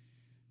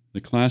 The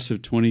class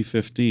of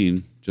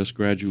 2015, just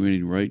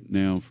graduating right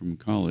now from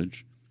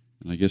college,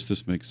 and I guess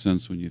this makes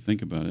sense when you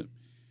think about it,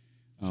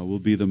 will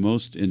be the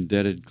most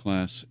indebted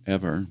class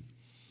ever,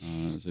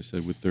 as I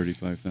said, with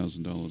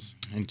 $35,000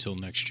 Until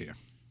next year.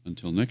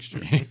 until next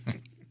year.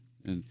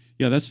 And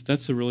yeah,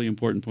 that's a really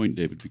important point,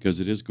 David, because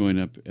it is going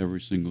up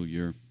every single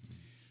year.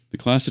 The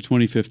class of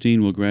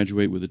 2015 will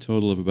graduate with a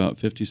total of about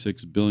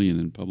 $56 billion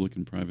in public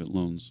and private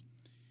loans,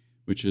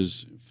 which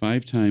is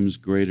 5 times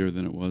greater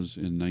than it was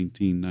in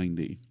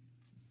 1990.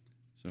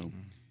 So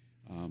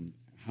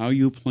how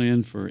you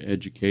plan for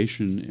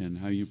education and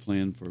how you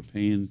plan for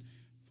paying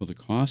for the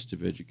cost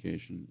of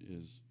education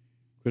is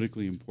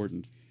critically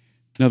important.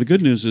 Now, the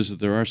good news is that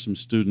there are some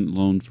student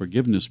loan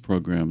forgiveness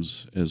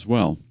programs as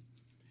well,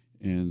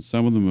 and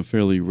some of them are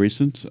fairly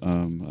recent.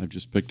 I've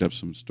just picked up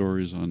some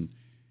stories on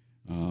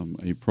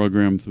a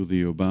program through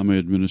the Obama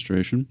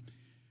administration.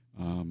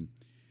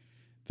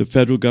 The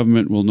federal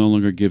government will no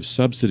longer give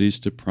subsidies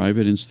to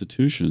private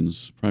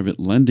institutions, private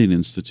lending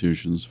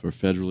institutions for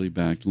federally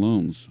backed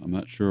loans. I'm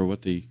not sure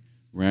what the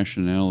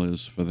rationale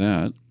is for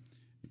that,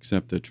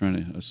 except they're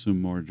trying to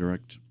assume more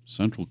direct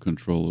central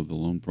control of the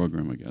loan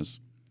program, I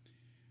guess.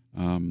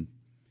 And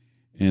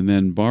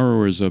then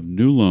borrowers of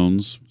new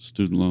loans,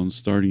 student loans,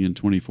 starting in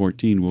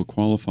 2014 will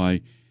qualify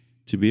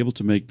to be able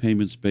to make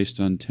payments based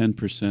on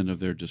 10%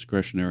 of their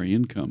discretionary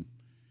income.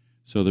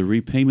 So the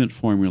repayment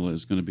formula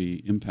is going to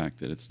be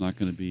impacted. It's not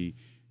going to be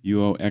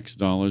you owe X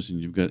dollars and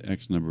you've got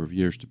X number of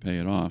years to pay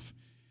it off.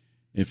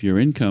 If your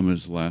income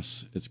is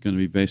less, it's going to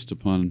be based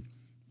upon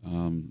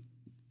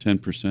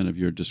 10% of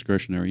your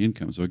discretionary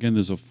income. So again,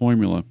 there's a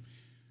formula.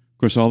 Of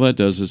course, all that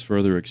does is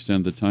further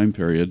extend the time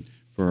period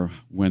for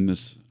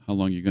how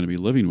long you're going to be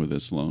living with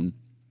this loan.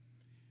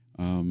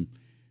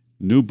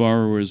 New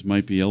borrowers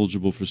might be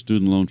eligible for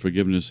student loan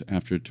forgiveness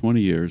after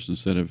 20 years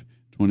instead of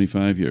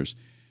 25 years.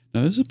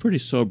 Now, this is a pretty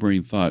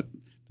sobering thought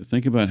to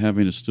think about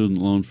having a student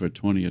loan for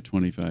 20 or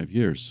 25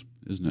 years,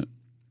 isn't it?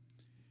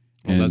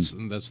 Well, that's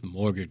the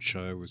mortgage.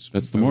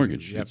 That's the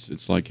mortgage. Yep.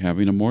 It's like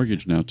having a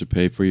mortgage now to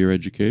pay for your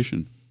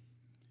education.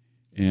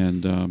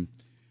 And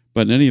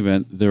but in any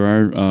event, there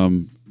are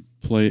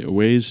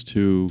ways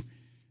to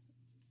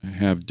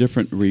have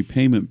different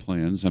repayment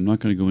plans. I'm not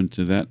going to go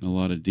into that in a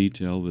lot of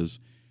detail. There's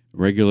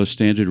regular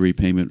standard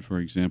repayment, for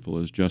example,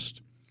 is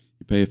just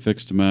you pay a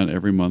fixed amount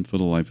every month for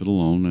the life of the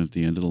loan, and at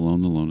the end of the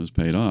loan is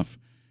paid off.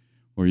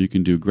 Or you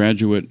can do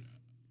graduated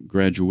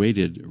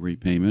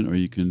repayment, or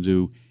you can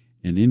do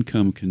an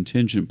income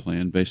contingent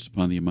plan based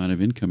upon the amount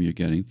of income you're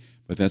getting,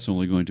 but that's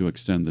only going to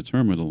extend the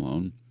term of the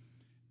loan,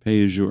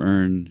 pay as you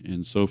earn,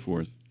 and so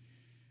forth.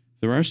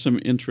 There are some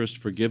interest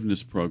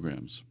forgiveness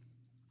programs.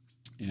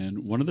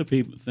 And one of the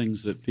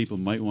things that people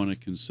might want to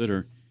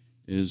consider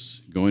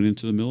is going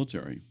into the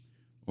military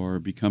or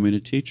becoming a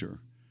teacher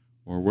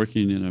or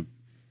working in a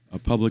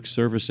public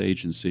service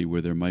agency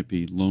where there might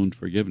be loan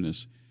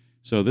forgiveness.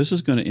 So this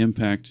is going to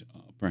impact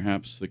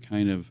perhaps the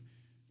kind of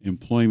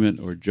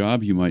employment or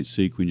job you might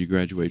seek when you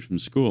graduate from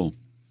school.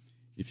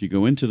 If you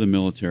go into the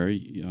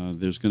military,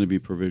 there's going to be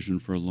provision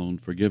for loan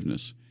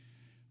forgiveness.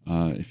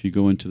 If you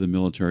go into the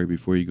military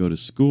before you go to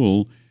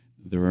school,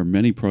 there are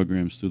many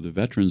programs through the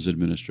Veterans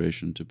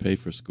Administration to pay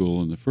for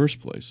school in the first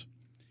place.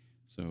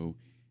 So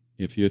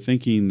if you're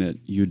thinking that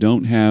you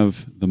don't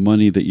have the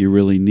money that you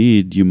really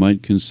need, you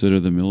might consider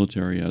the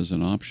military as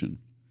an option.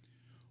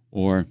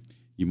 Or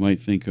you might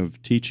think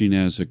of teaching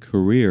as a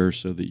career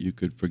so that you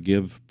could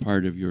forgive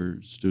part of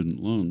your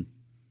student loan.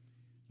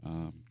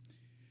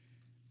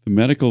 The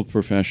medical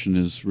profession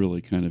is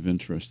really kind of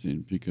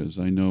interesting because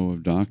I know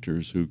of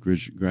doctors who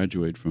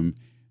graduate from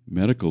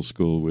medical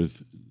school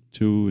with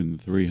 $200,000 and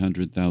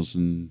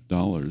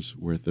 $300,000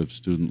 worth of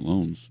student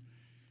loans.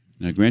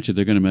 Now, granted,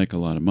 they're going to make a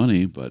lot of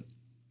money, but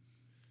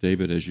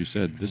David, as you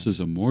said, this is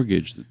a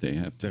mortgage that they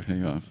have to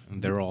pay off.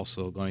 And they're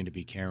also going to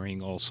be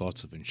carrying all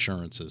sorts of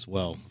insurance as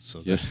well.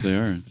 So yes, they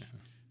are.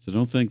 So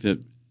don't think that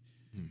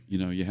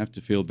you have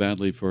to feel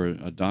badly for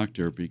a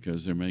doctor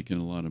because they're making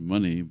a lot of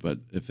money, but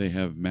if they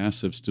have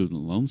massive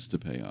student loans to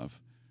pay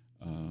off,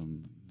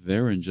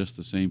 they're in just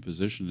the same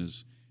position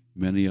as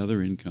many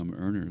other income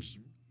earners.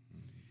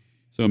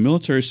 So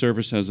military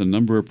service has a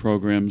number of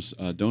programs.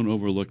 Don't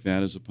overlook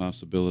that as a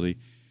possibility.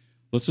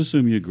 Let's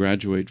assume you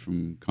graduate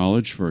from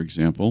college, for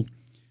example.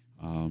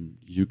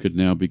 You could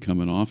now become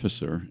an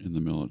officer in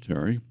the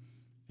military,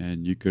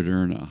 and you could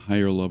earn a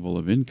higher level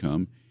of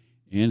income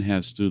and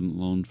have student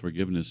loan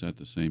forgiveness at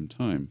the same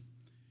time.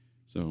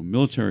 So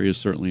military is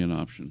certainly an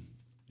option,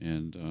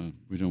 and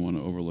we don't want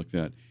to overlook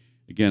that.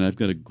 Again, I've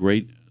got a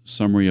great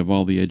summary of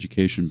all the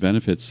education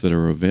benefits that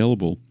are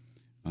available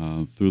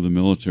through the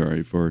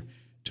military for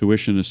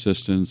tuition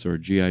assistance or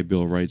GI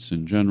Bill rights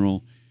in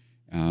general,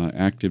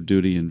 active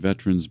duty and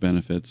veterans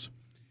benefits.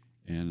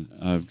 And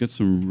I've got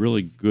some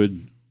really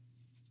good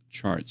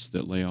charts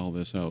that lay all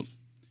this out.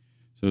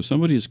 So if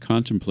somebody is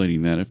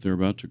contemplating that, if they're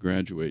about to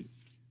graduate,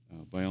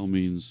 by all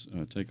means,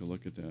 take a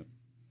look at that.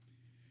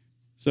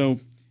 So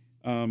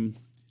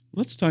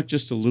let's talk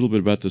just a little bit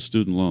about the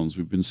student loans.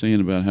 We've been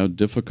saying about how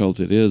difficult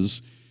it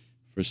is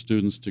for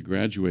students to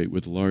graduate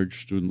with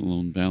large student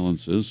loan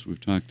balances. We've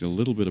talked a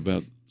little bit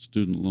about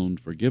student loan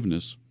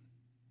forgiveness.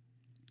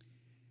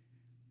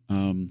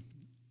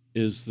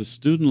 Is the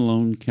student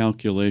loan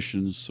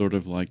calculation sort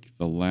of like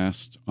the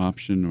last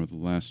option or the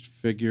last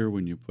figure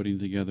when you're putting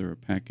together a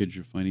package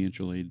of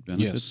financial aid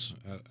benefits?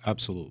 Yes,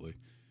 absolutely.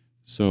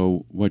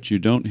 So what you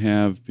don't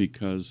have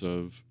because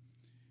of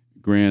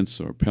grants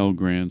or Pell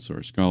Grants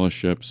or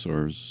scholarships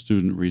or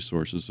student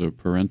resources or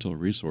parental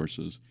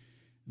resources,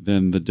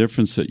 then the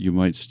difference that you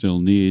might still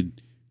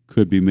need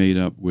could be made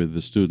up with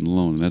the student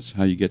loan. That's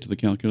how you get to the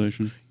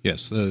calculation?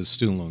 Yes, the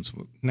student loans.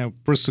 Now,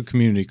 Bristol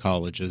Community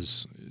College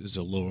is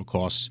a lower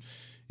cost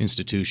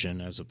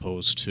institution as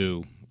opposed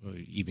to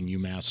even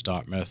UMass,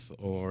 Dartmouth,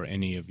 or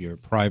any of your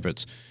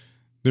privates.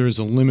 There is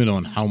a limit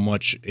on how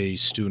much a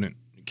student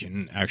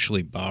can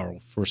actually borrow.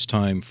 First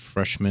time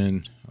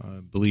freshman, I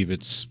believe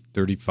it's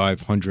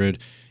 $3,500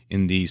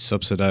 in the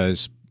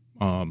subsidized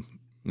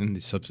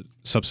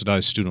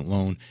student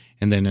loan,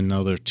 and then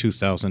another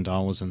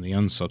 $2,000 in the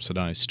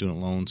unsubsidized student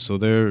loan. So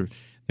they're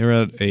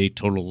at a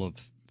total of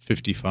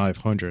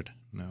 $5,500.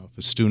 Now, if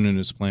a student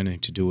is planning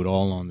to do it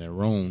all on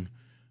their own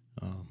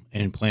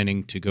and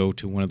planning to go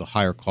to one of the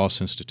higher cost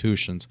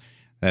institutions,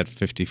 that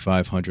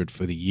 $5,500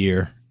 for the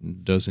year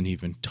doesn't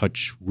even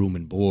touch room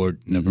and board,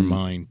 never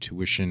mind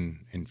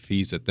tuition and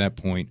fees at that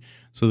point.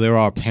 So there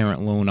are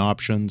parent loan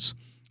options.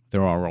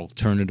 There are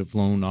alternative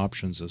loan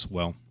options as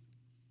well.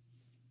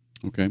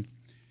 Okay.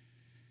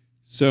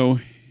 So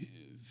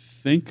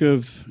think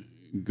of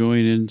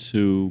going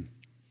into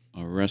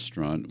a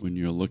restaurant when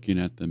you're looking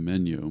at the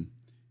menu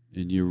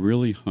and you're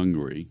really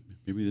hungry.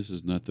 Maybe this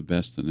is not the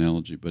best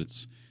analogy, but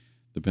it's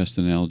the best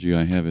analogy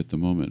I have at the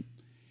moment.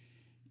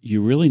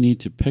 You really need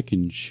to pick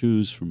and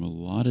choose from a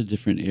lot of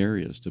different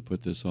areas to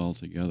put this all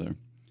together.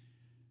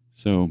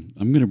 So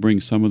I'm going to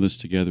bring some of this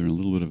together in a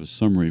little bit of a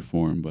summary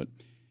form, but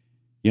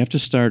you have to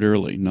start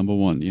early. Number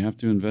one, you have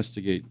to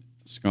investigate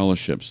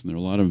scholarships, and there are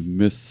a lot of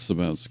myths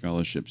about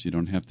scholarships. You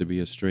don't have to be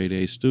a straight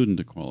A student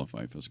to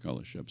qualify for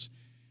scholarships,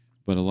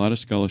 but a lot of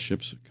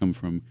scholarships come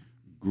from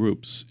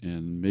groups,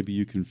 and maybe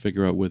you can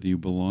figure out whether you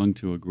belong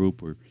to a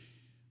group or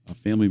a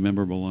family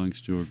member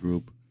belongs to a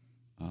group.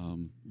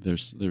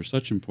 There's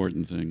such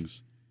important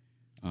things.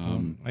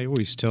 I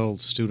always tell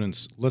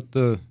students, let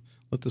the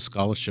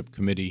scholarship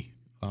committee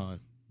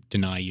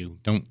deny you.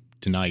 Don't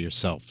deny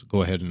yourself.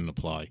 Go ahead and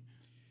apply.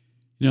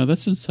 You know,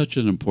 that's such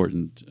an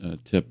important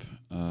tip.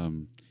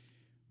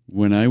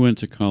 When I went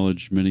to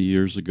college many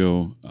years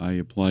ago, I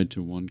applied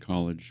to one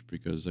college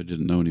because I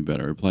didn't know any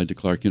better. I applied to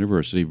Clark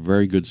University,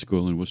 very good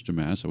school in Worcester,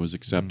 Mass. I was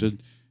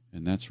accepted,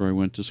 and that's where I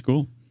went to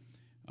school.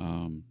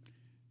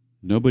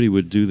 Nobody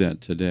would do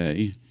that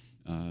today.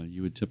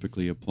 You would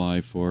typically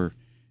apply for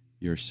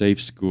your safe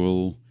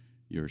school,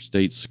 your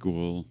state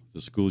school,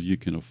 the school you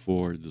can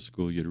afford, the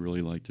school you'd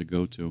really like to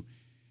go to.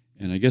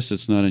 And I guess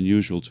it's not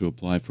unusual to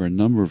apply for a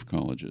number of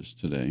colleges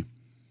today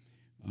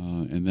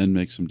and then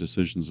make some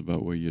decisions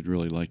about where you'd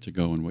really like to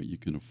go and what you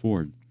can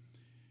afford.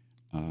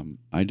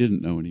 I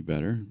didn't know any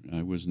better.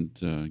 I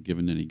wasn't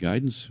given any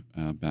guidance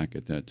back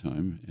at that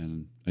time,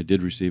 and I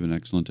did receive an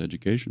excellent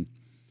education.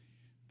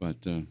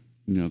 But,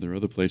 there are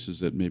other places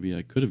that maybe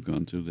I could have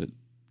gone to that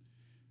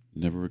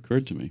never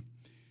occurred to me.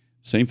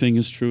 Same thing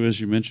is true,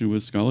 as you mentioned,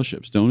 with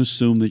scholarships. Don't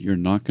assume that you're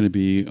not going to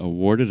be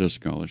awarded a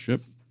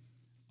scholarship.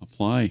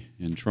 Apply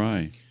and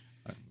try.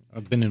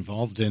 I've been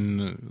involved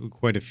in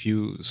quite a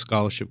few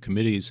scholarship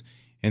committees,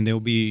 and there'll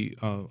be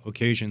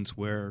occasions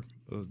where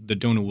the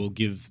donor will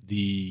give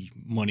the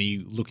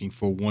money looking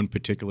for one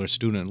particular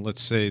student.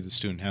 Let's say the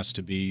student has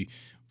to be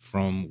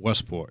from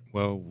Westport.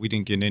 Well, we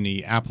didn't get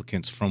any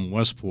applicants from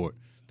Westport.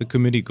 The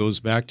committee goes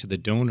back to the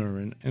donor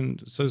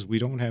and says, we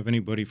don't have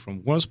anybody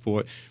from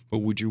Westport, but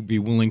would you be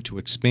willing to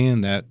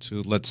expand that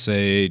to, let's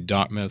say,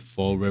 Dartmouth,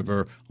 Fall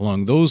River,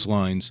 along those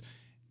lines?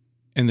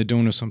 And the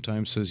donor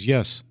sometimes says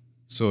yes.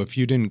 So if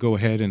you didn't go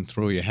ahead and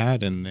throw your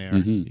hat in there,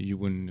 you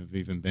wouldn't have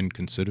even been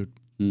considered.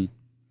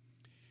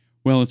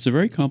 Well, it's a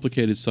very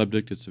complicated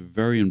subject. It's a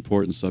very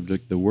important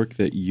subject. The work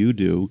that you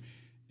do,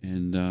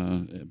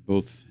 and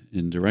both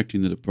in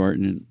directing the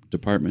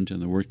department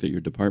and the work that your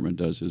department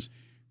does, is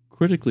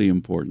critically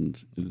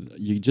important.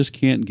 You just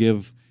can't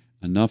give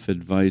enough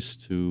advice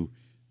to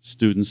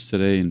students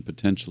today and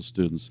potential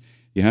students.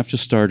 You have to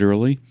start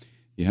early.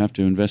 You have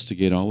to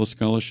investigate all the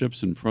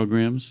scholarships and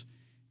programs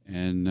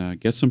and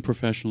get some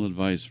professional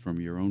advice from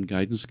your own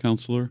guidance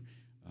counselor.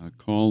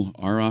 Call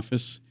our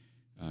office.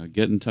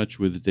 Get in touch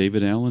with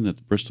David Allen at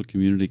the Bristol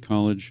Community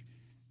College.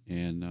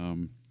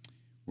 And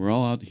we're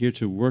all out here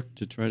to work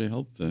to try to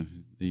help the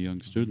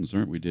young students,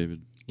 aren't we,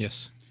 David?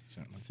 Yes,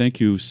 certainly. Thank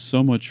you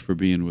so much for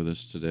being with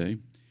us today.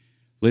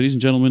 Ladies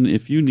and gentlemen,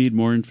 if you need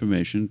more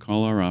information,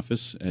 call our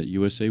office at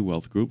USA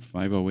Wealth Group,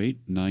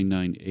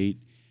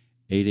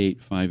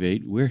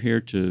 508-998-8858. We're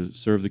here to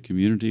serve the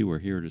community. We're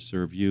here to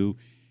serve you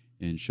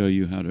and show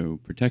you how to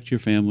protect your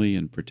family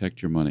and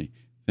protect your money.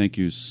 Thank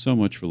you so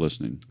much for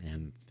listening.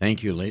 And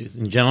thank you, ladies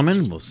and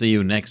gentlemen. We'll see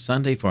you next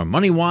Sunday for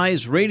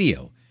MoneyWise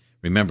Radio.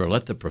 Remember,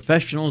 let the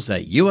professionals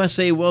at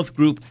USA Wealth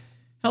Group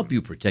help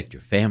you protect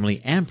your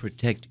family and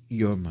protect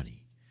your money.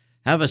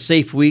 Have a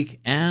safe week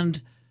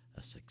and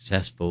a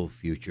successful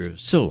future.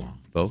 So long,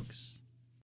 folks.